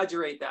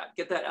exaggerate that.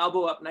 Get that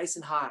elbow up nice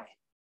and high.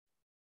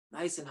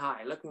 Nice and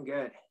high, looking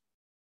good.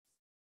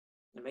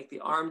 And make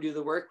the arm do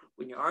the work.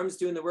 When your arm's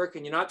doing the work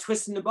and you're not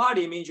twisting the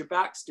body, it means your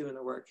back's doing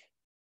the work.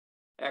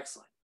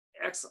 Excellent,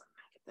 excellent.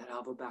 Get that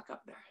elbow back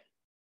up there.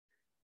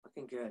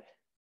 Looking good.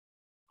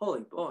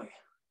 Holy boy.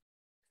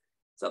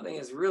 Something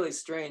is really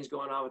strange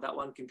going on with that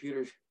one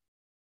computer.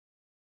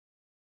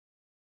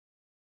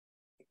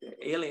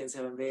 The aliens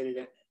have invaded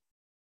it.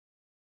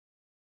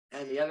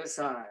 And the other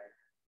side.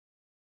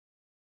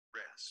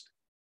 Rest.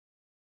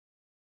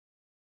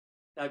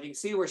 Now, if you can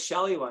see where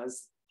Shelley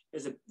was,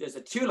 there's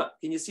a tulip.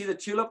 Can you see the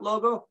tulip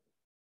logo?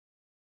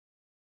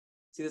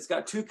 See, it's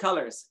got two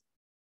colors.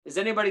 Does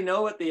anybody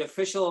know what the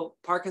official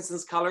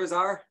Parkinson's colors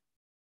are?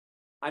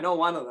 I know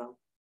one of them.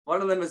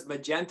 One of them is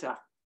magenta.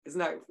 Isn't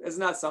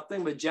that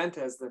something?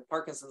 Magenta is the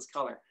Parkinson's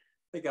color.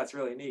 I think that's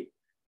really neat.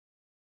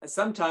 And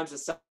sometimes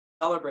to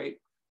celebrate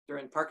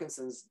during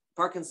Parkinson's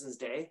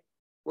Day,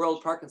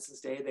 World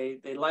Parkinson's Day,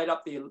 they light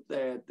up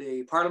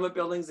the Parliament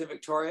buildings in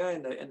Victoria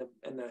in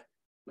the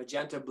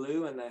magenta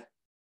blue and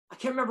I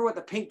can't remember what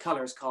the pink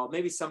color is called.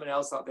 Maybe someone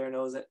else out there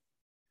knows it.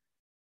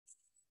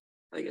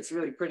 I think it's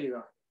really pretty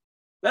though.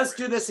 Let's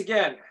do this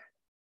again.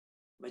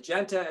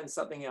 Magenta and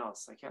something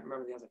else. I can't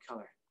remember the other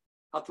color.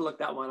 I'll have to look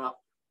that one up.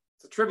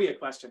 It's a trivia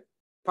question.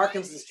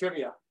 Parkinson's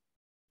trivia.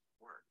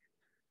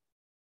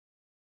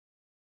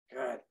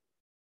 Good.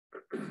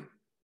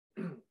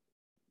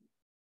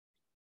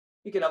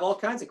 You could have all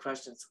kinds of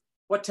questions.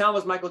 What town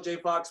was Michael J.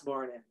 Fox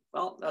born in?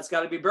 Well, that's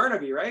got to be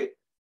Burnaby, right?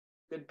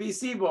 Good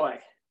BC boy.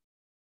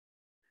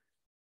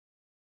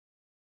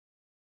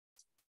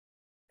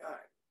 All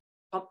right.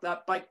 Pump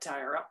that bike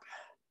tire up.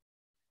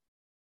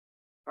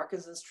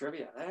 Parkinson's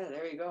trivia.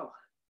 There you go.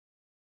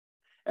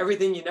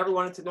 Everything you never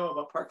wanted to know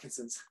about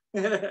Parkinson's.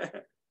 When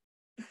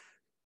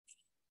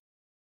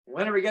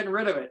are we getting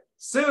rid of it?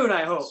 Soon,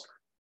 I hope.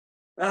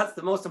 That's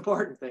the most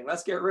important thing.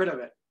 Let's get rid of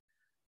it.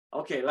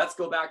 Okay, let's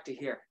go back to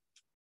here.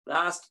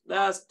 Last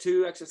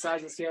two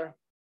exercises here.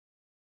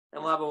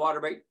 And we'll have a water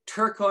break.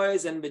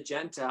 Turquoise and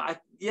magenta.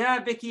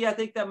 Yeah, Vicky, I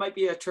think that might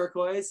be a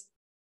turquoise.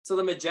 So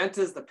the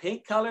magenta is the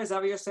pink color. Is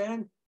that what you're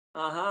saying?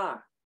 Uh-huh.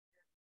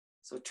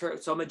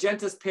 So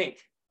magenta's pink.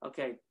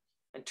 Okay.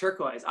 And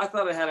turquoise. I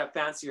thought it had a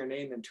fancier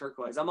name than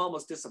turquoise. I'm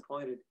almost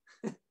disappointed.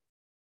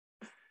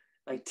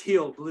 Like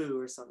teal blue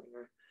or something.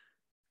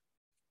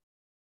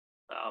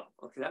 Oh,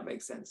 okay, that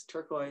makes sense.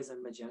 Turquoise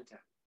and magenta.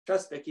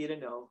 Trust Vicky to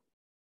know.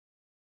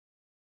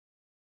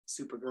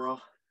 Supergirl.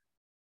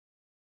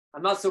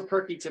 I'm not so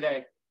perky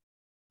today.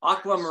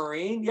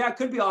 Aquamarine? Yeah, it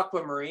could be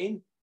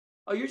aquamarine.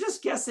 Oh, you're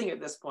just guessing at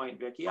this point,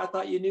 Vicky. I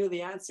thought you knew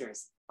the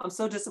answers. I'm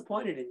so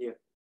disappointed in you.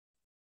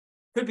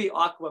 Could be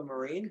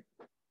aquamarine.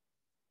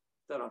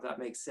 Don't know if that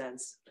makes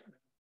sense.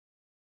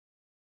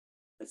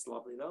 That's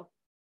lovely though.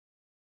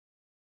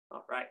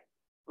 All right,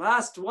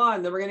 last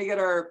one. Then we're gonna get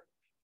our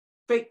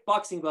fake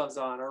boxing gloves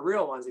on, or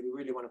real ones if you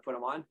really want to put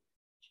them on.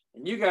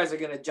 And you guys are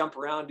gonna jump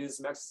around, do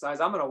some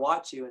exercise. I'm gonna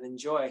watch you and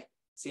enjoy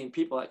seeing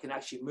people that can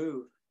actually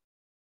move.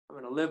 I'm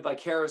gonna live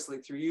vicariously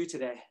through you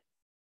today.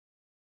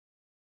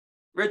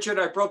 Richard,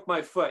 I broke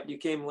my foot. You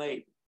came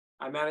late.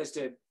 I managed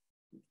to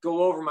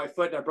go over my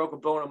foot and I broke a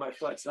bone on my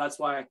foot. So that's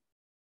why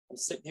I'm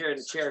sitting here in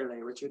the chair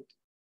today, Richard.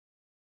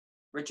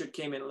 Richard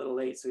came in a little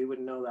late, so he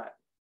wouldn't know that.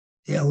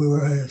 Yeah, we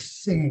were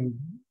singing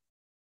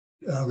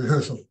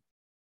rehearsal.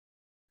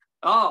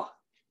 Oh.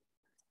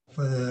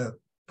 For the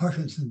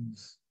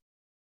Parkinson's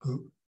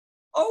group.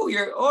 Oh,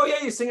 yeah,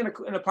 you're singing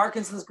in a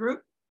Parkinson's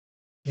group?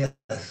 Yes.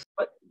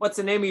 What's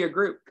the name of your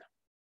group? I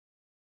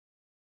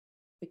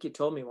think you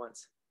told me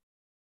once.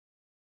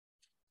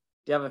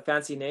 Do you have a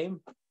fancy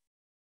name?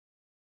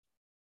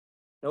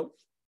 Nope.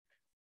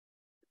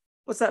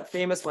 What's that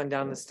famous one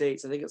down in the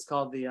States? I think it's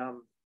called the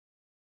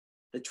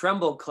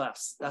Tremble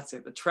Clefs. That's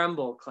it, the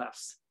Tremble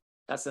Clefs.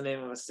 That's the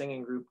name of a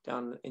singing group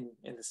down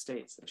in the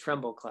States, the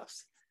Tremble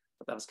Clefs.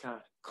 But that was kind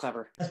of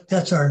clever.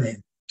 That's our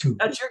name too.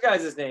 That's your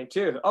guys' name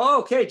too. Oh,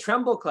 okay,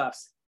 Tremble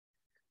Clefs.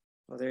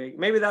 Well,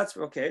 maybe that's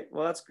okay.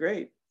 Well, that's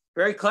great.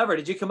 Very clever.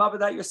 Did you come up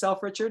with that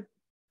yourself, Richard?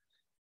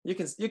 You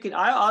can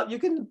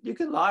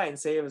lie and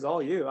say it was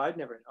all you. I'd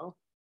never know.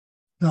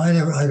 No, I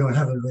don't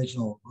have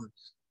original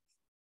words.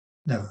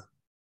 Never.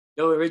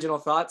 No original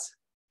thoughts?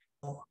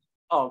 Oh.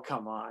 Oh,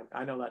 come on.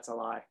 I know that's a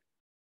lie.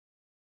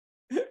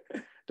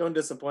 Don't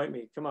disappoint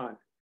me. Come on.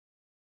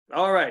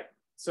 All right.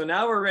 So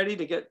now we're ready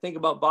to think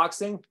about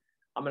boxing.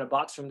 I'm going to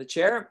box from the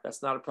chair.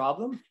 That's not a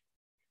problem.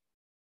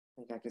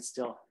 I think I could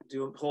still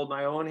hold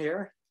my own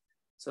here.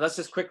 So let's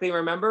just quickly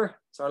remember.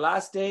 It's our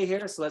last day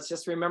here. So let's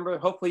just remember.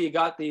 Hopefully you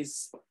got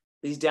these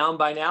down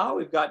by now.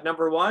 We've got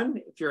number one.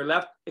 If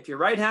you're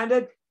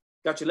right-handed,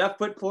 got your left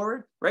foot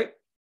forward, right?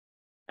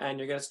 And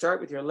you're going to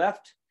start with your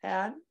left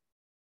hand.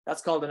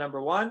 That's called a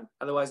number one,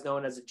 otherwise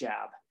known as a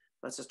jab.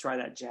 Let's just try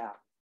that jab.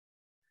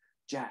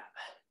 Jab,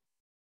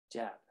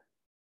 jab,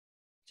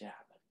 jab.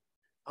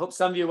 I hope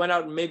some of you went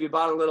out and maybe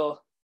bought a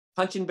little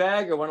punching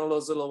bag or one of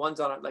those little ones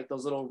on it, like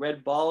those little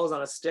red balls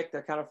on a stick.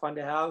 They're kind of fun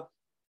to have.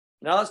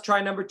 Now let's try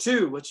number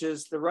two, which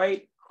is the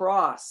right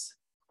cross,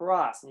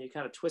 and you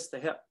kind of twist the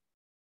hip.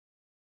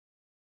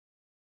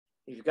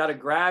 If you've got a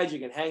garage, you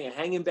can hang a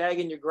hanging bag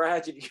in your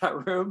garage if you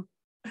got room.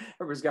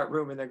 Everybody's got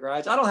room in their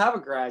garage. I don't have a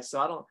garage,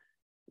 so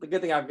the good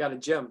thing I've got a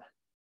gym.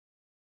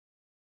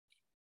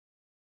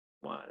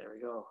 One, there we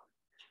go.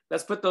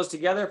 Let's put those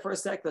together for a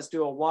sec. Let's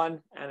do a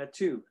 1 and a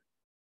 2.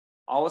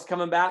 Always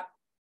coming back.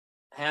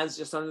 Hands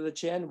just under the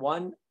chin. A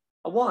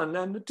 1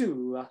 and a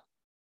 2.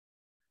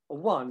 A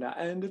 1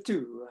 and a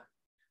 2.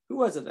 Who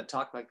was it that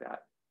talked like that?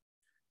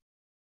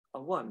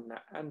 A 1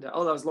 and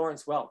oh, that was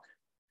Lawrence Welk.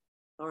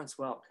 Lawrence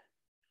Welk.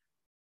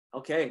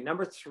 Okay,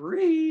 number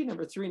three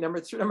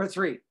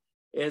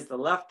is the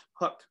left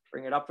hook.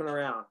 Bring it up and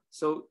around.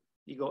 So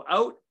you go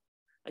out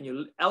and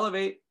you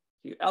elevate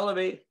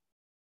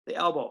the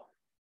elbow.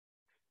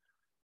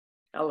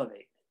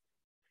 Elevate.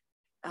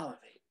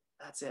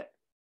 That's it.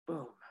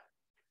 Boom.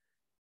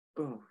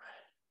 Boom.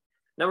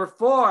 Number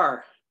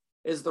 4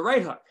 is the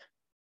right hook.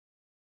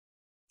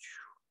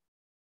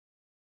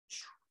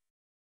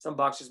 Some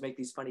boxers make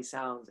these funny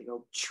sounds. They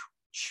go,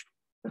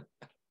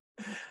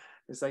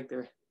 it's like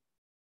they're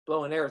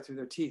blowing air through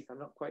their teeth. I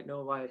don't quite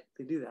know why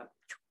they do that,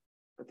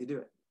 but they do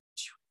it.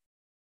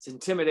 It's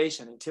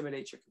intimidation.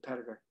 Intimidate your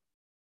competitor.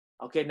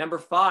 Okay, number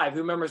 5. Who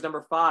remembers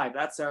number 5?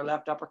 That's our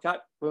left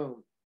uppercut.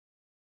 Boom.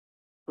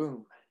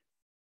 Boom.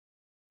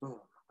 Boom.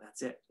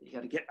 That's it. You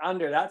got to get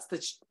under. That's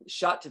the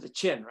shot to the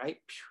chin, right?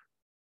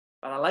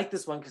 But I like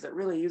this one because it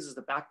really uses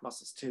the back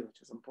muscles too,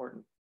 which is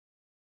important.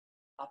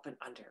 Up and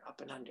under,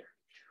 up and under.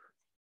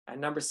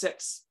 And number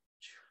 6.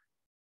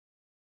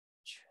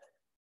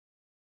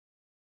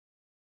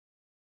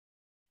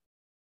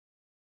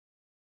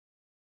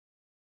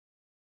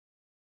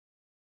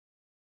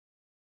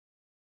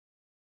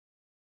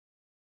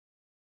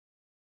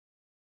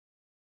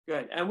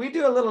 Good. And we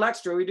do a little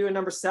extra. We do a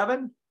number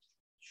 7,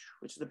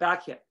 which is the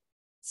back hit.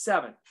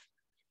 7.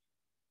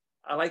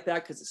 I like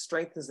that because it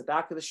strengthens the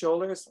back of the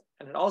shoulders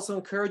and it also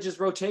encourages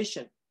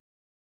rotation,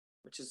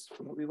 which is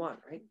what we want,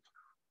 right?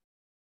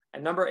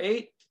 And number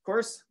 8, of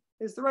course,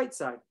 is the right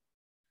side.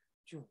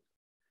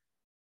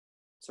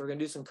 So we're going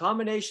to do some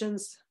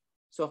combinations.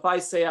 So if I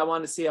say I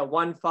want to see a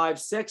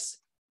 1-5-6,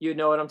 you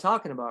know what I'm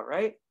talking about,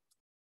 right?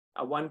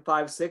 A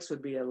 1-5-6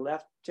 would be a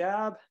left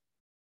jab,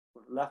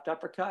 left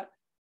uppercut,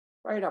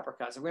 right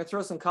uppercut. So we're going to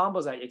throw some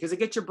combos at you because it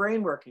gets your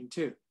brain working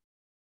too.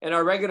 In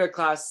our regular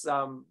class,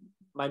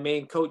 my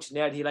main coach,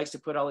 Ned, he likes to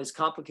put all these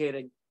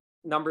complicated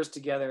numbers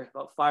together,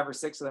 about 5 or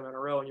 6 of them in a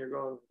row, and you're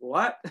going,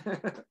 what?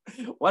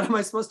 What am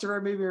I supposed to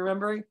be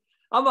remembering?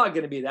 I'm not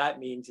going to be that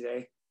mean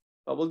today,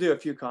 but we'll do a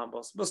few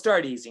combos. We'll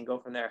start easy and go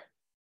from there.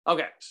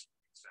 Okay,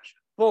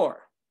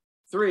 4,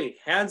 3,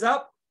 hands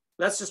up.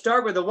 Let's just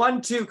start with a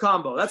 1-2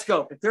 combo. Let's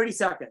go for 30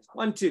 seconds.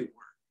 1-2,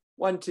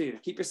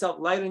 1-2. Keep yourself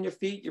light on your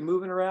feet. You're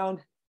moving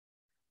around.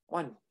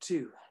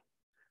 1-2,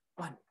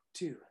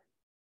 1-2,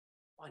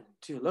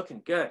 1-2.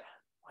 Looking good.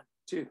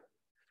 1-2,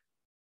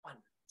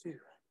 1-2,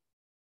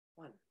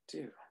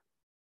 1-2,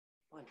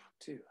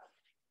 1-2,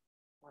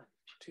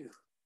 1-2,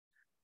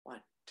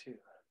 1-2,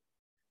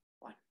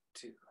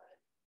 1-2,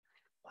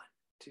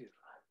 1-2.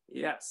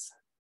 Yes.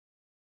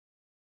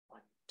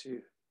 1-2.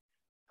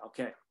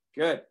 Okay,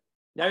 good.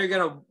 Now you're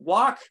gonna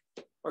walk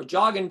or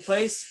jog in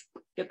place.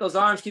 Get those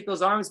arms, keep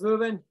those arms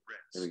moving.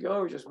 Here we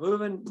go. We're just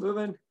moving.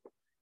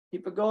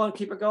 Keep it going,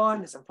 keep it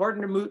going. It's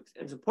important to move.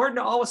 It's important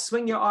to always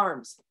swing your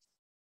arms.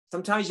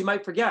 Sometimes you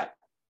might forget.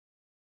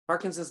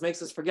 Parkinson's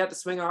makes us forget to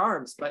swing our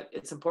arms, but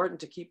it's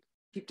important to keep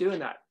doing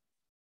that.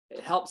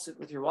 It helps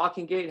with your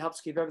walking gait. It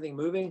helps keep everything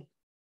moving.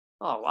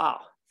 Oh,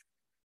 wow.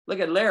 Look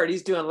at Laird.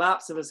 He's doing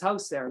laps of his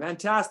house there.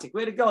 Fantastic.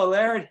 Way to go,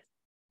 Laird.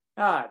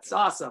 Ah, it's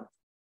awesome.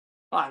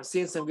 Oh, I'm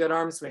seeing some good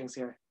arm swings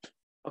here.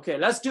 Okay,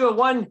 let's do a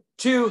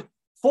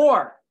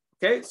 1-2-4.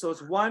 Okay, so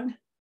it's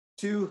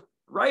 1-2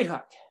 right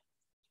hook.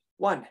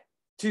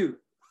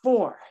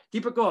 1-2-4.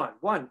 Keep it going.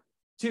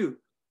 1-2-4.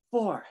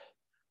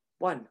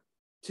 1-2-4.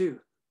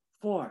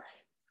 1-2-4.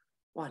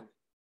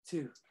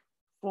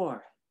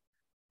 1-2-4.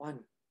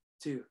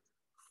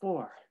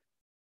 1-2-4.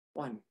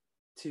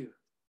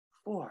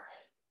 1-2-4.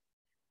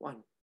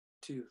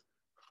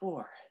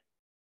 1-2-4.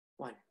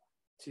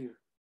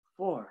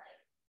 1-2-4.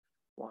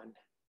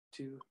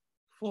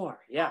 1-2-4.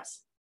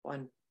 Yes.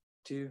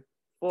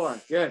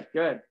 1-2-4. Good,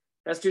 good.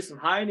 Let's do some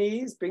high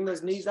knees. Bring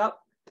those knees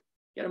up.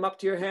 Get them up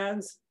to your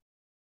hands.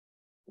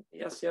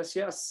 Yes, yes,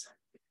 yes.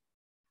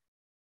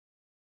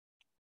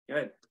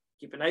 Good.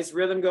 Keep a nice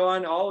rhythm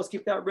going. Always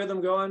keep that rhythm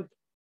going.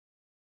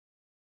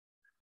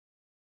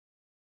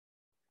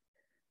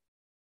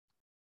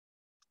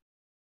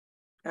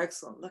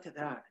 Excellent. Look at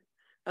that.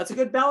 That's a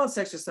good balance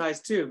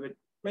exercise too, but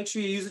make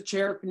sure you use a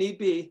chair if need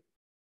be.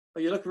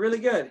 But you look really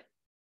good.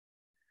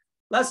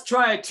 Let's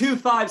try a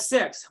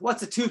 2-5-6.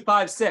 What's a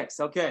 2-5-6?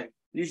 Okay,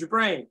 use your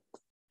brain.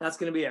 That's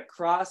going to be a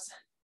cross,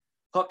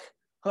 hook,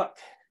 hook,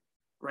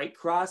 right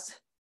cross,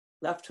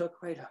 left hook,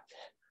 right hook.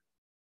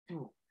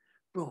 Boom,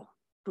 boom,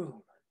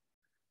 boom,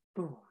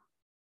 boom,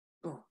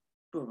 boom,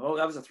 boom. Oh,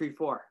 that was a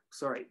 3-4.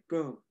 Sorry,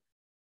 boom.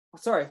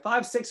 Sorry,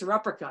 5-6 are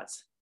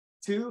uppercuts.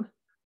 2,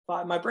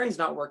 5. My brain's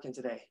not working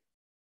today.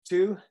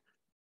 2,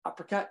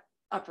 uppercut,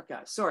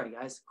 uppercut. Sorry,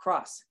 guys.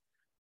 Cross,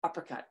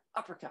 uppercut,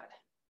 uppercut,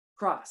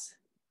 cross,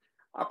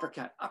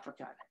 uppercut,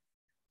 uppercut,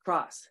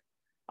 cross,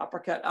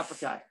 uppercut,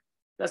 uppercut.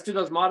 Let's do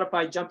those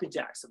modified jumping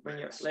jacks. So bring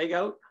your leg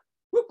out.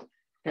 Whoop.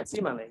 Can't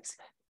see my legs.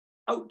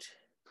 Out,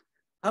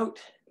 out.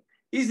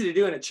 Easy to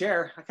do in a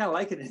chair. I kind of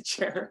like it in a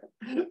chair.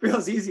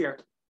 Feels easier.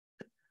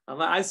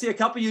 I see a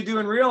couple of you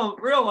doing real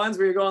ones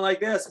where you're going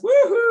like this.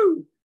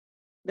 Woohoo!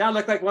 Now I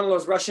look like one of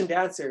those Russian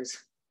dancers.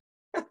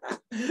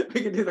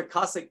 We can do the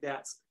Cossack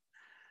dance.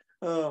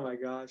 Oh my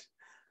gosh.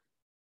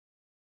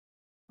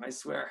 I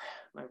swear,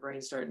 my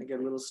brain's starting to get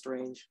a little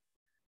strange.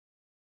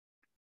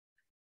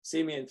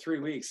 See me in 3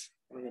 weeks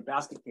in a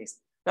basket case.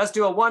 Let's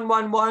do a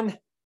 1-1-1,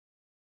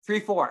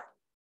 3-4.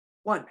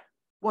 1,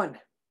 1,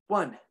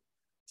 1,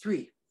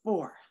 3,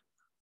 4.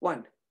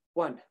 1,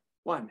 1,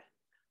 1,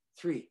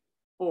 3,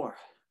 4.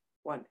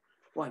 1,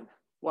 1,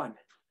 1,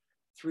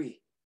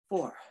 3,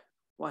 4.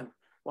 1,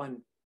 1,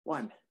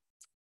 1,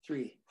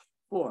 3,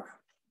 4.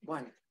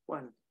 1,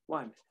 1,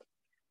 1,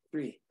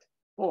 3,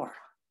 4.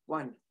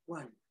 1,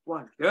 1,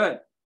 1. Good.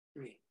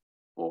 3,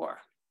 4.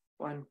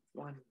 1,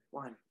 1,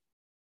 1,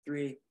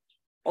 3.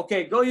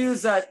 Okay, go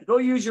use that. Go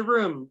use your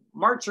room.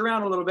 March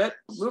around a little bit.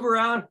 Move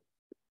around.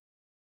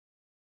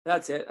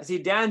 That's it. I see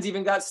Dan's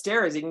even got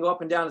stairs. He can go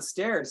up and down the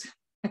stairs.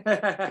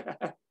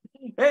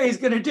 Hey, he's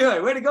gonna do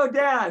it. Way to go,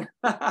 Dan.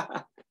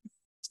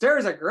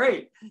 Stairs are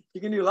great.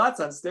 You can do lots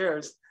on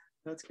stairs.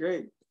 That's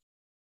great.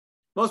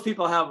 Most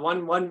people have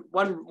one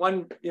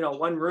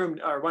room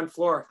or one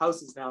floor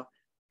houses now.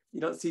 You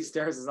don't see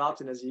stairs as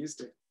often as you used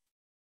to.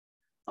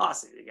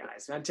 Awesome, you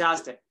guys.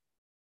 Fantastic.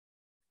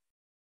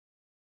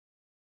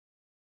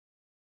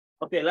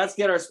 Okay, let's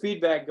get our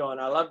speed bag going.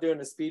 I love doing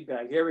the speed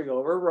bag. Here we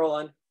go. We're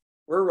rolling.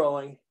 We're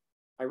rolling.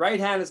 My right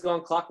hand is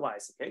going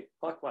clockwise. Okay,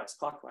 clockwise,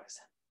 clockwise.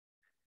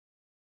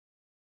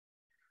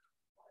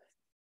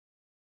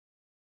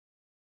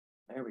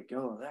 There we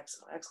go.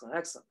 Excellent, excellent,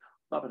 excellent.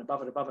 Bubba,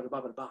 bubba, bubba,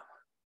 bubba, bubba.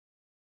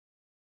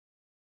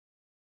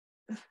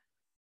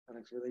 That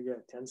looks really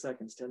good. 10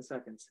 seconds, 10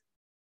 seconds.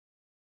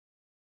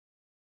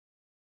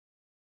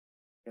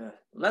 Good.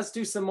 Let's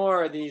do some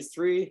more of these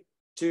 3,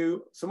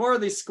 2, some more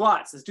of these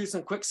squats. Let's do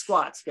some quick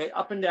squats. Okay,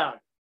 up and down.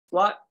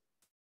 Squat,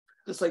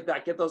 just like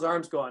that. Get those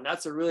arms going.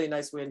 That's a really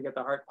nice way to get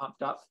the heart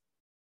pumped up.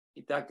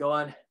 Keep that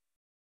going.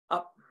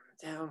 Up,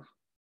 down.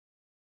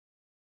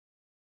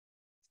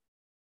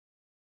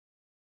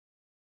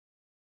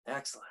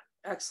 Excellent,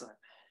 excellent.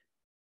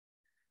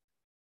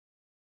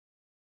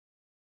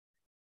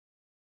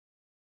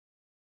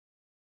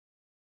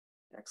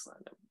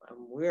 Excellent.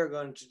 We're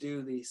going to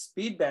do the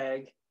speed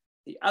bag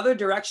the other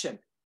direction.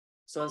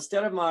 So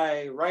instead of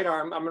my right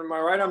arm, my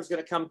right arm is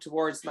going to come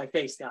towards my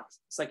face now.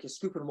 It's like you're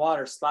scooping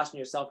water, splashing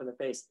yourself in the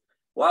face.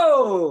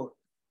 Whoa,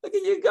 look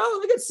at you go.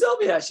 Look at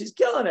Sylvia. She's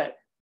killing it.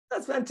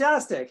 That's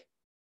fantastic.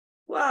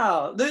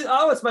 Wow.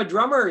 Oh, it's my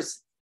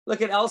drummers.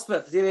 Look at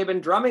Elspeth. See, they've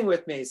been drumming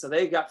with me. So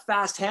they've got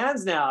fast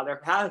hands now.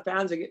 Their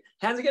hands are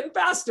getting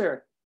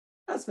faster.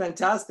 That's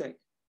fantastic.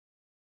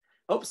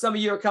 Hope some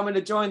of you are coming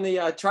to join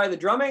the try the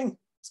drumming.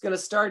 It's going to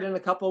start in a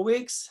couple of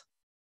weeks.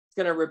 It's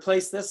going to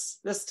replace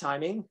this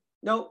timing.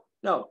 No,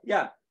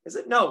 yeah. Is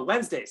it? No,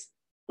 Wednesdays.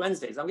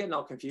 Wednesdays. I'm getting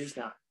all confused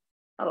now.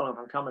 I don't know if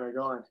I'm coming or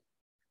going.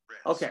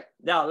 Okay,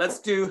 now let's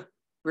do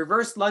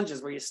reverse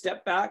lunges where you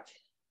step back,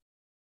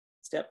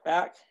 step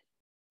back,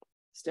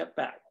 step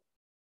back.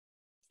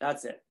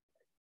 That's it.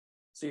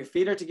 So your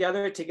feet are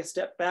together, take a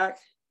step back,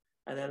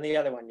 and then the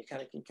other one, you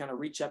can kind of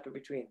reach up in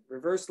between.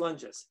 Reverse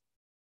lunges.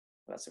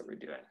 That's what we're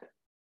doing.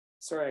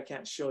 Sorry, I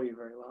can't show you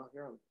very well.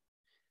 Here I'm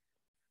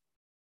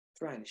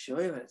trying to show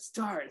you, but it's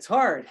hard. It's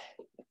hard.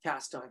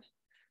 Cast on.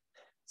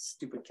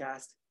 Stupid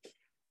cast.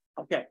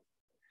 Okay.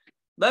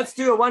 Let's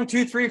do a 1,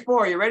 2, 3,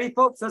 4. You ready,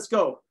 folks? Let's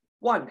go.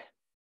 1,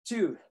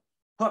 2,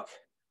 hook,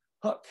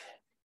 hook.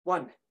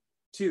 1,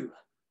 2,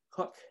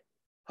 hook,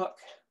 hook.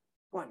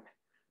 1,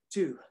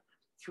 2,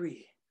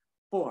 3,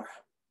 4.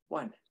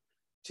 1,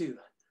 2,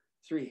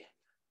 3,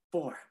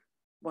 4.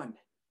 1,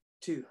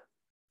 2,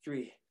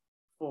 3,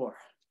 4.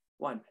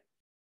 1,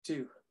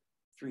 2,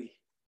 3,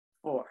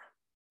 4.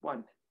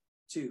 1,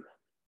 2,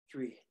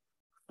 3,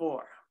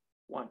 4.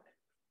 1,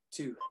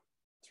 2,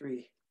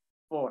 3,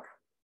 4.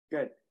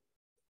 Good.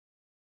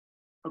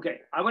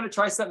 Okay, I want to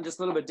try something just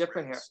a little bit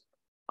different here.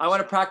 I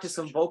want to practice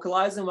some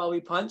vocalizing while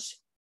we punch.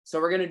 So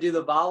we're going to do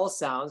the vowel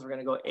sounds. We're going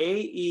to go A,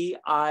 E,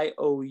 I,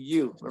 O,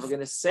 U. We're going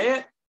to say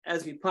it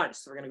as we punch.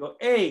 So we're going to go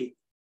A,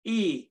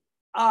 E,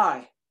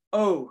 I,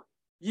 O,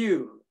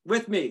 U.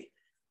 With me.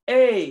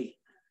 A,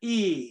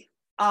 E,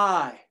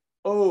 I,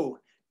 O,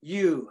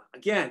 U.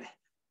 Again.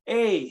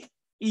 A,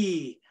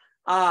 E,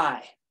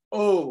 I,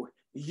 O,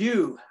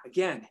 U.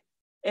 Again.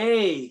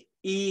 A,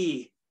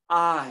 E,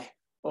 I,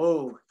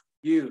 O,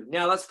 U.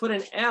 Now let's put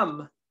an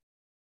M.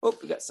 Oh,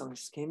 we got someone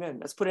just came in.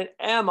 Let's put an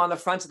M on the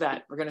front of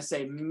that. We're going to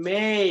say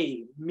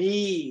may,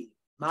 me,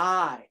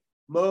 my,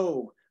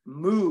 mo,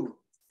 moo.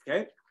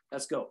 Okay,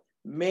 let's go.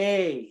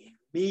 May,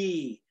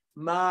 me,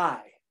 my,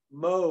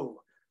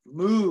 mo,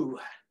 moo.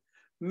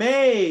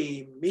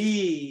 May,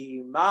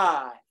 me,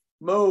 my,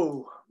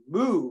 mo,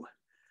 moo.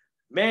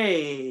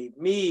 May,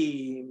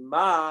 me,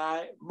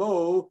 my,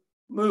 mo,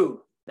 moo.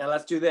 Now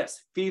let's do this.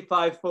 Fee,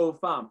 fi, fo,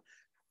 fum.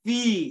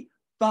 Fee,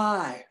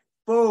 fi,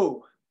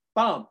 fo,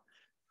 fum.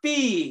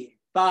 Fee,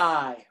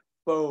 fi,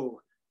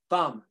 fo,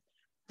 fum.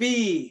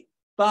 Fee,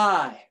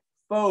 fi,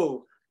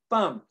 fo,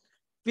 fum.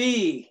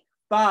 Fee,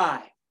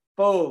 fi,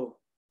 fo,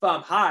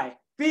 fum. High.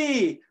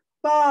 Fee,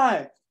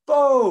 fi,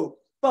 fo,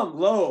 fum.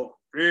 Low.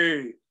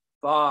 Fee,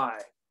 fi,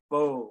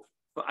 fo,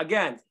 fum.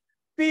 Again.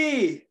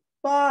 Fee,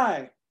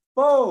 fi,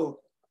 fo,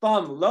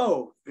 fum.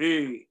 Low.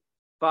 Fee,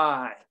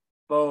 fi,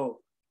 fo,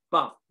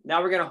 fum.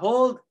 Now we're going to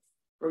hold.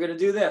 We're going to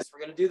do this.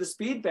 We're going to do the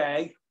speed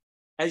bag.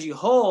 As you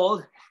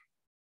hold,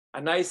 a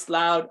nice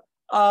loud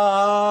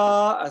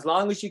as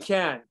long as you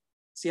can.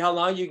 See how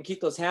long you can keep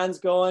those hands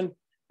going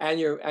and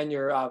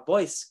your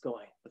voice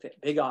going with it.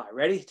 Big ah.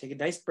 Ready? Take a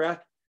nice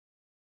breath.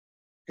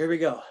 Here we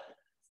go.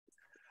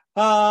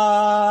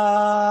 Ah.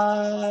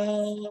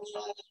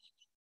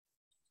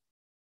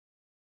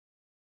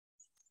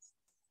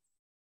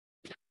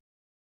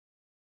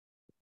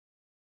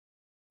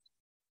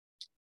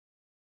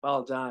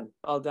 Well done.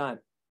 Well done.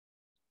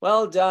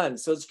 Well done.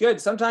 So it's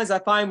good. Sometimes I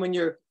find when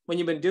you've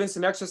been doing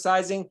some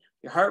exercising,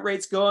 your heart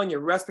rate's going, your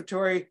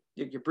respiratory,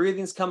 your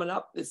breathing's coming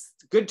up. It's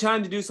a good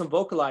time to do some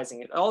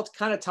vocalizing. It all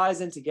kind of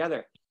ties in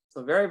together.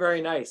 So very,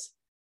 very nice.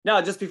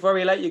 Now, just before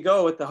we let you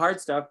go with the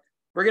hard stuff,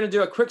 we're going to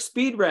do a quick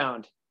speed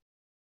round.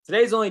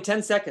 Today's only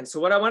 10 seconds. So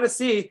what I want to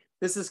see,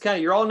 this is kind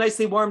of, you're all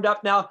nicely warmed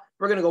up now.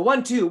 We're going to go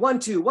 1, 2, 1,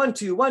 2, 1,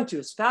 2, 1, 2,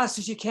 as fast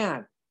as you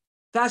can.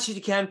 Fast as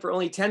you can for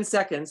only 10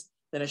 seconds,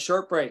 then a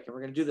short break. And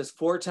we're going to do this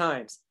 4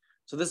 times.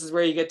 So this is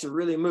where you get to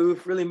really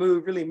move, really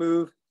move, really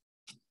move.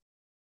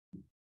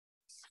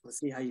 Let's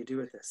see how you do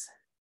with this.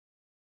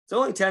 It's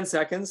only 10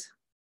 seconds.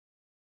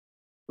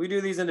 We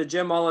do these in the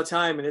gym all the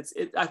time. And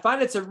I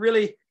find it's a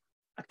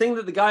thing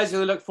that the guys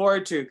really look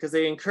forward to because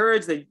they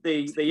encourage, they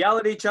yell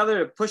at each other,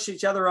 to push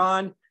each other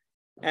on.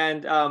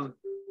 And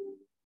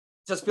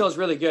just feels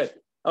really good.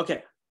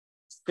 Okay,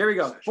 here we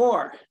go.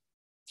 4,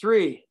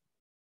 3,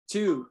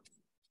 2,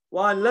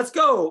 1. Let's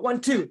go. 1,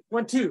 2,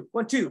 1, 2,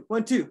 1, 2,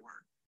 1, 2.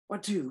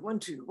 1, 2, 1,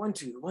 2, 1,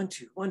 2, 1,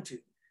 2, 1, 2.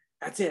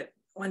 That's it.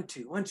 1,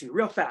 2, 1, 2.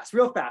 Real fast,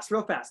 real fast,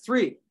 real fast.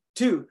 3,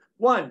 2,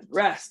 1.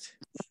 Rest.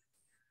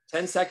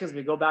 10 seconds.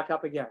 We go back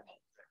up again.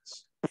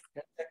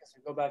 10 seconds.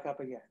 We go back up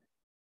again.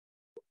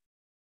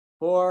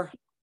 4,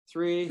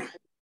 3,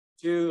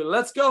 2.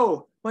 Let's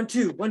go. 1,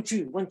 2, 1,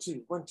 2, 1,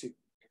 2, 1, 2.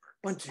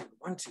 1, 2,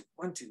 1, 2,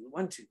 1, 2,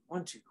 1, 2,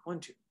 1, 2, 1,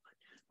 2.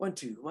 1,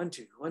 2, 1,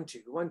 2, 1, 2,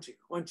 1, 2,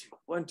 1, 2,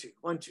 1, 2,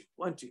 1, 2,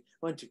 1, 2,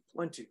 1, 2,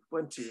 1, 2,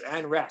 1, 2,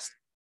 and rest.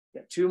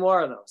 Get 2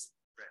 more of those.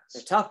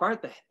 They're tough,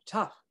 aren't they? They're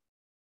tough.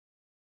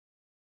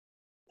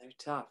 They're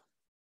tough.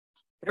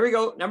 Here we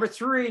go. Number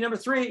 3.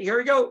 Here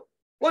we go.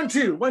 1,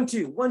 2, 1,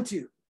 2, 1,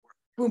 2.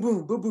 Boom,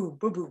 boom, boom, boom,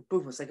 boom, boom,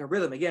 boom. It's like a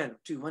rhythm again.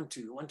 2, 1,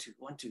 2, 1, 2,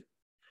 1, 2.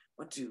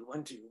 1, 2,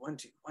 1, 2, 1,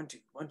 2, 1, 2,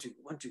 1, 2,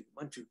 1, 2,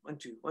 1, 2, 1,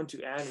 2, 1,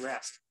 2, and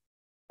rest.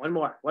 One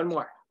more.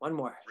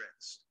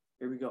 Rest.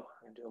 Here we go.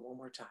 I'm gonna do it one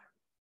more time.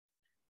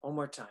 One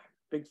more time.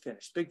 Big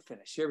finish.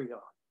 Here we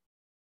go.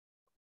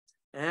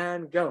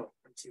 And go.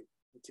 1, 2,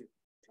 1, 2.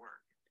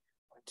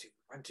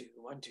 1, 2,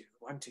 1, 2,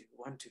 1, 2,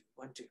 1, 2,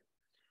 1, 2.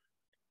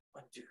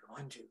 1, 2,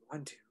 1, 2,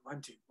 1, 2,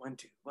 1, 2, 1,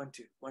 2, 1,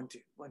 2, 1, 2,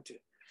 1, 2.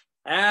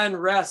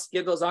 And rest.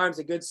 Give those arms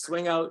a good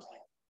swing out.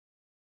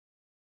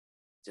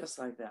 Just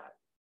like that.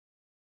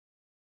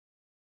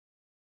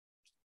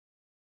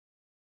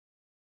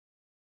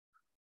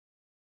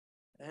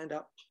 And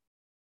up.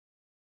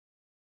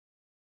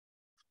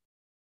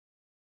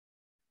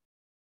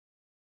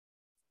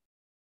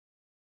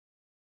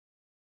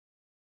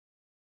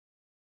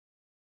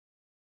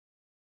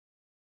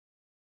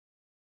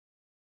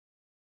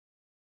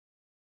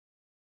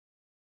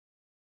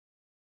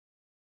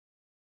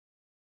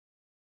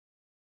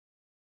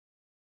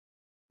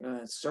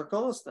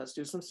 Circles. Let's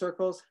do some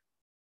circles.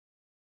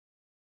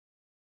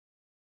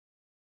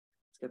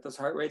 Let's get those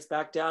heart rates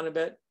back down a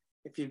bit.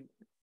 If you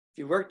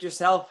worked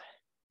yourself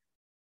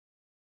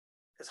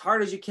as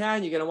hard as you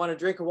can, you're going to want to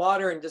drink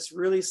water and just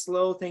really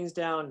slow things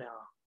down now.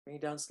 Bring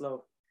it down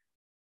slow.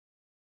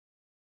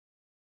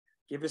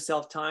 Give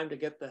yourself time to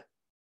get the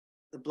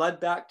blood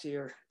back to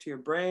your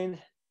brain,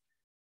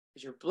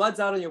 because your blood's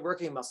out on your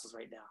working muscles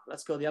right now.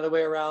 Let's go the other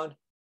way around.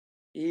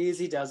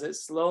 Easy does it,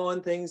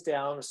 slowing things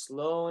down,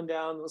 slowing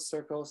down those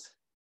circles.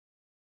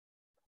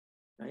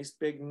 Nice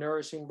big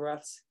nourishing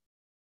breaths.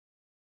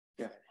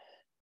 Good.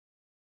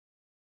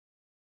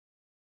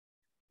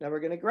 Now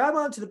we're going to grab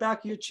onto the back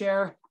of your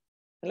chair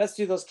and let's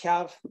do those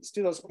calf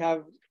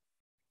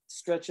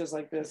stretches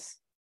like this.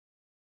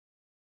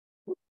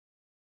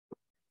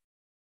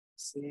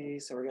 See,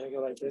 so we're going to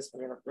go like this.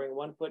 We're going to bring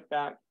one foot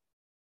back,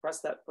 press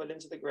that foot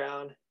into the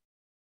ground.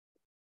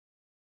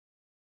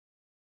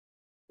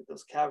 With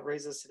those calf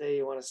raises today,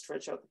 you want to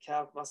stretch out the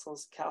calf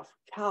muscles,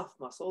 calf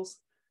muscles.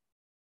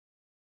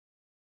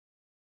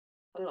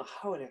 I don't know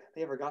how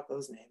they ever got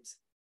those names.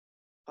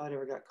 How it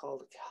ever got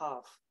called a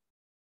calf.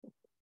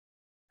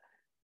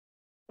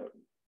 But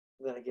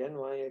then again,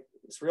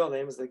 its real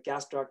name is the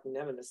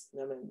gastrocnemius.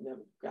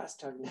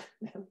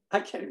 I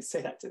can't even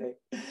say that today.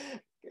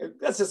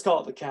 Let's just call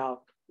it the calf.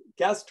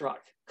 Gastroc.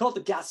 Call it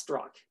the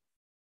gastroc.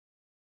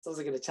 Sounds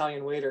like an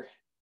Italian waiter.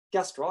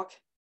 Gastroc.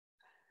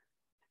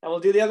 And we'll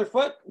do the other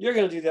foot. You're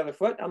going to do the other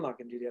foot. I'm not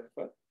going to do the other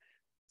foot.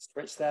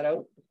 Stretch that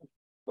out.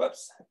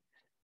 Whoops.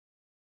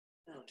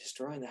 I'm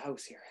destroying the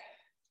house here.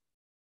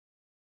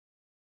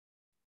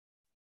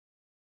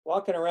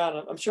 Walking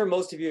around, I'm sure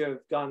most of you have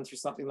gone through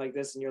something like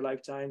this in your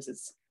lifetimes.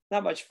 It's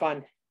not much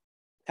fun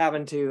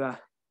having to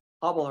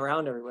hobble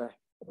around everywhere.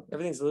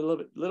 Everything's a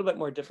little bit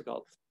more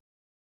difficult.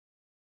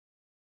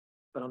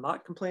 But I'm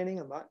not complaining.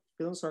 I'm not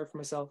feeling sorry for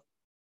myself.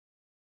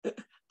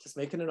 Just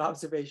making an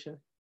observation.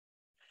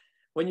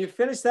 When you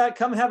finish that,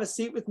 come have a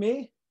seat with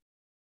me.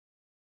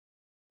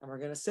 And we're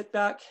going to sit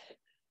back.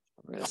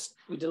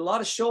 We did a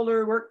lot of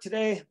shoulder work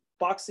today,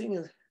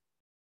 boxing.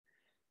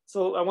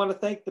 So I want to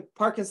thank the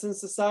Parkinson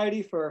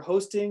Society for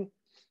hosting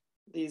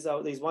these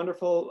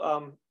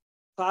wonderful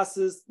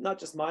classes, not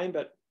just mine,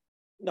 but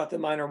not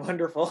that mine are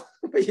wonderful,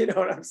 but you know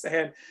what I'm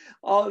saying.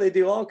 They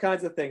do all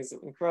kinds of things,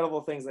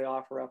 incredible things they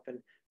offer up and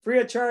free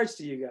of charge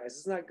to you guys.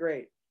 Isn't that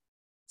great?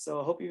 So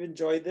I hope you've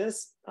enjoyed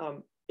this.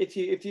 If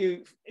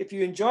you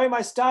enjoy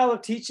my style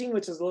of teaching,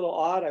 which is a little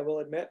odd, I will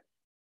admit,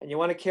 and you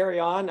want to carry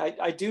on,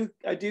 I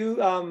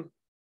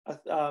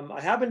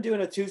have been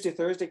doing a Tuesday,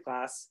 Thursday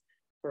class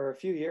for a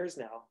few years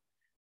now,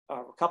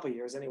 a couple of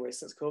years anyway,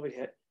 since COVID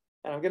hit.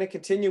 And I'm going to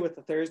continue with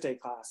the Thursday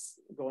class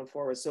going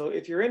forward. So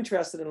if you're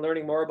interested in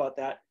learning more about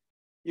that,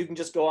 you can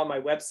just go on my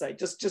website.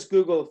 Just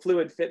Google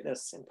Fluid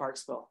Fitness in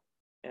Parksville.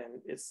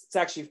 And it's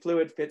actually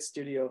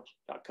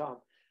fluidfitstudio.com.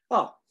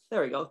 Oh,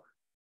 there we go.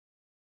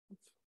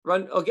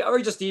 Or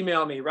just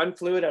email me,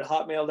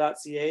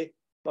 runfluid@hotmail.ca.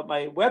 But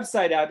my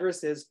website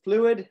address is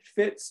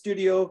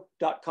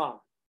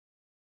fluidfitstudio.com.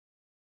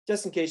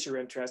 Just in case you're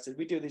interested,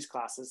 we do these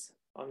classes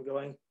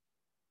ongoing.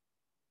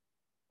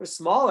 We're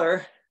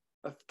smaller.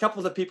 A couple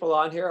of the people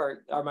on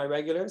here are my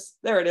regulars.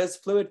 There it is,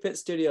 Fluid Fit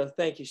Studio.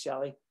 Thank you,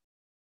 Shelly.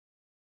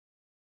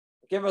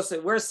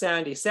 Where's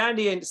Sandy?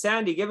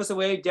 Sandy, give us a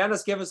wave.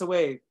 Dennis, give us a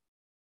wave.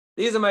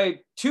 These are my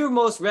two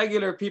most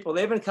regular people.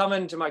 They've been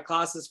coming to my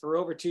classes for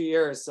over 2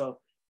 years, so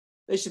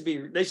they should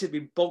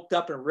be bulked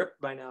up and ripped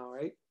by now,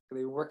 right?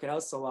 They've been working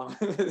out so long.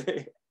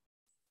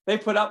 They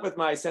put up with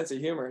my sense of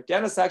humor.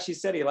 Dennis actually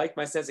said he liked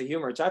my sense of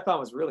humor, which I found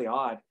was really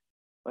odd.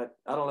 But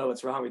I don't know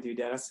what's wrong with you,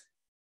 Dennis.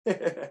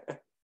 So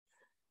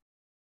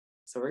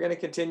we're going to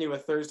continue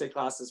with Thursday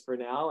classes for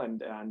now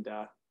and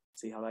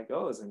see how that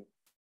goes and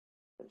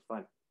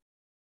fun.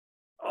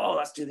 Oh,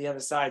 let's do the other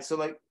side. So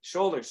like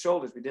shoulders.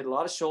 We did a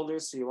lot of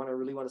shoulders, so you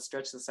really want to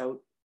stretch this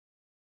out.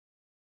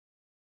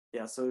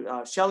 Yeah,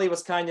 so Shelly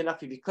was kind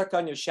enough. If you click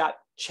on your chat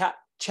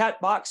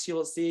box, you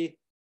will see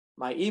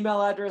my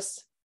email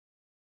address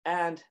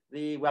and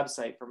the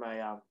website for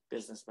my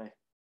business, my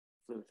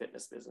Fluid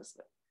Fitness business.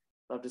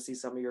 Love to see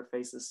some of your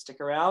faces. Stick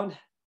around.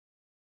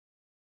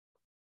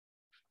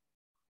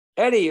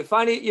 Eddie, you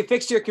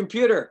fixed your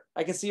computer.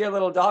 I can see your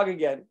little dog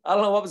again. I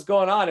don't know what was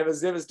going on. It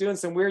was doing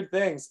some weird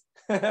things.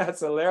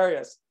 That's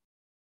hilarious.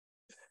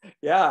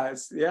 Yeah.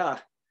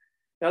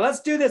 Now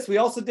let's do this. We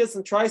also did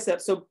some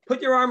triceps. So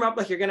put your arm up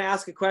like you're going to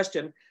ask a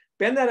question.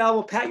 Bend that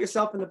elbow, pat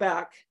yourself in the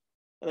back,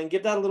 and then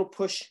give that a little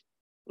push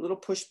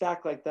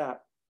back like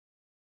that.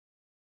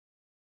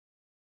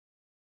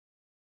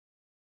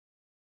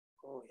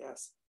 Oh,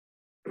 yes.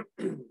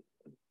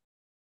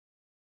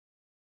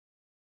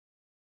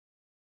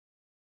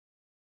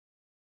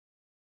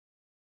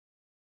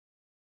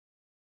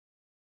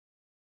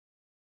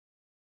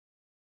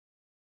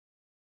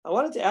 I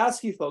wanted to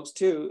ask you folks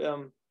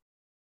too,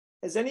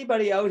 has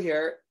anybody out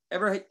here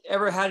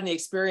ever had any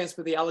experience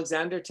with the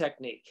Alexander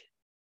technique?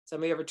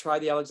 Somebody ever tried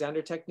the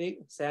Alexander technique?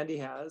 Sandy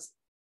has.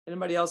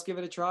 Anybody else give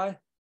it a try?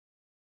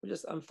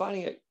 I'm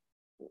finding it,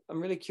 I'm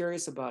really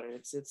curious about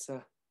it. It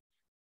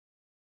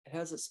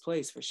has its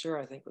place for sure,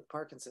 I think, with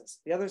Parkinson's.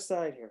 The other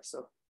side here.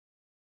 So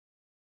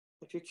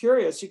if you're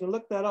curious, you can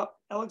look that up,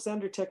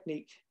 Alexander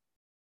technique.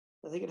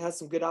 I think it has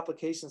some good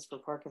applications for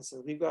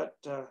Parkinson's. We've got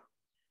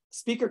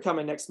speaker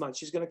coming next month.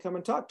 She's going to come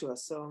and talk to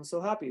us. So I'm so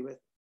happy to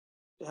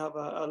have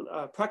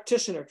a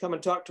practitioner come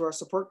and talk to our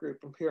support group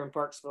from here in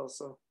Parksville.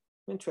 So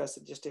I'm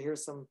interested just to hear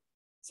some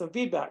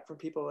feedback from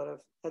people that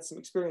have had some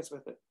experience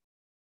with it.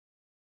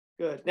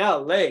 Good. Now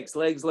legs,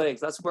 legs,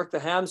 legs. Let's work the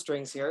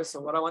hamstrings here. So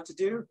what I want to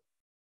do,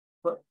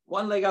 put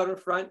one leg out in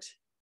front,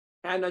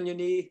 hand on your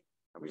knee,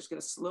 and we're just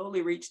going to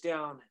slowly reach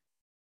down.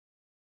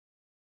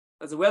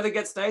 As the weather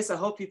gets nice, I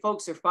hope you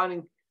folks are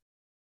finding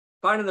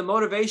the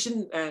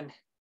motivation and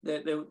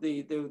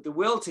the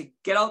will to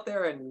get out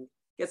there and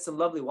get some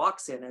lovely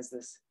walks in, as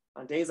this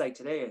on days like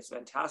today. It's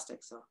fantastic.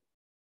 So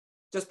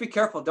just be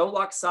careful. Don't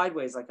walk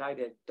sideways like I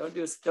did. Don't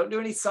do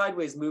any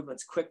sideways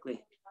movements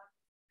quickly.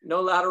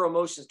 No lateral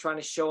motions trying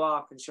to show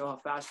off and show how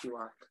fast you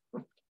are.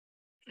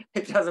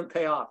 It doesn't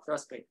pay off,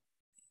 trust me.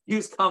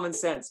 Use common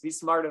sense. Be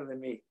smarter than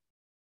me.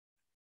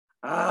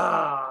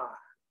 Ah.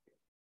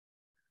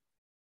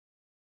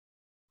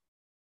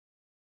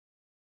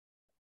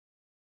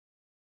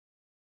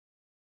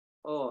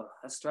 Oh,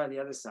 let's try the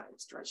other side.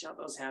 Stretch out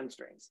those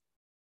hamstrings.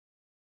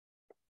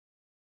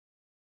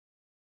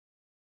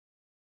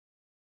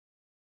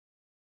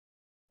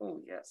 Oh,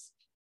 yes.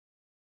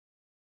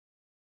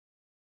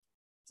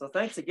 So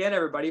thanks again,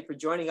 everybody, for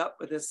joining up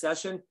with this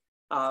session.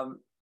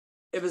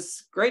 It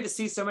was great to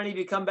see so many of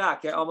you come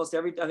back. I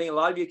think a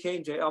lot of you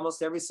came to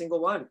almost every single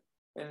one.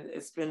 And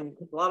it's been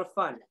a lot of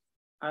fun.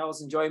 I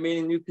always enjoy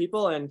meeting new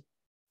people. And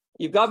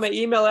you've got my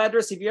email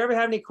address. If you ever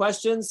have any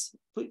questions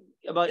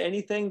about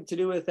anything to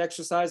do with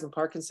exercise and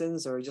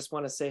Parkinson's, or you just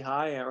want to say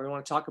hi, or you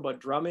want to talk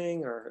about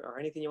drumming or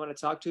anything you want to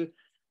talk to,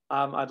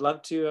 I'd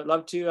love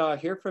to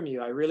hear from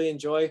you. I really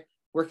enjoy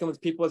working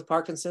with people with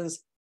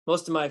Parkinson's.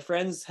 Most of my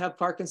friends have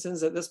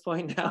Parkinson's at this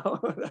point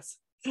now.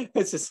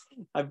 It's just,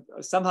 I've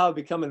somehow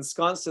become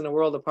ensconced in the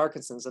world of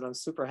Parkinson's, and I'm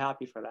super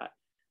happy for that.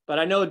 But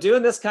I know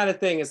doing this kind of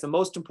thing is the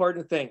most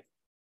important thing.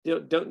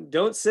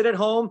 Don't sit at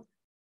home.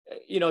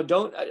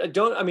 Don't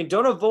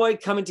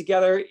avoid coming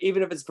together,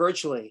 even if it's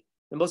virtually.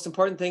 The most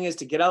important thing is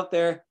to get out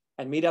there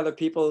and meet other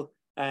people.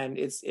 And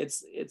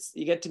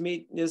you get to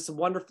meet, there's some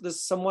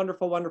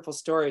wonderful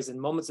stories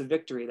and moments of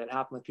victory that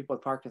happen with people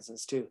with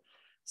Parkinson's too.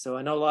 So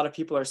I know a lot of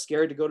people are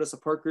scared to go to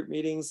support group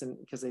meetings, and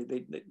because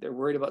they're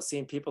worried about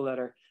seeing people that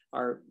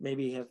are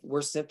maybe have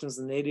worse symptoms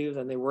than they do,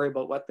 and they worry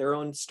about what their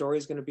own story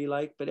is going to be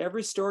like. But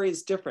every story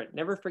is different.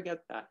 Never forget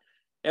that.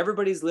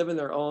 Everybody's living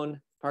their own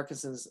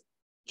Parkinson's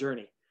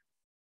journey.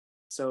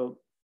 So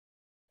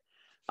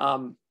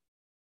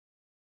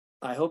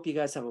I hope you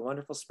guys have a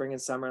wonderful spring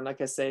and summer. And like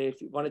I say, if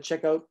you want to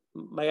check out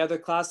my other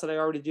class that I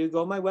already do,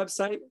 go on my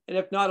website. And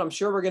if not, I'm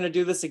sure we're going to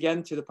do this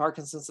again through the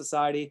Parkinson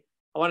Society.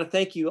 I want to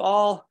thank you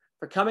all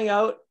for coming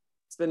out.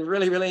 It's been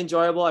really, really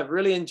enjoyable. I've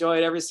really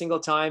enjoyed every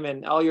single time,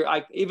 and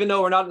even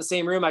though we're not in the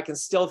same room, I can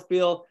still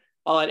feel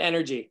all that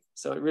energy.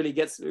 So it really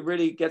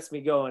gets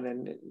me going,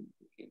 and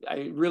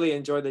I really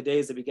enjoy the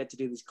days that we get to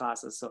do these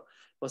classes. So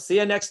we'll see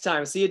you next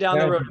time. See you down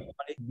the road,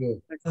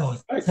 everybody. Oh,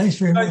 thanks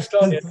very much.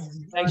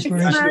 Thanks.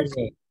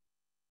 Inspiration.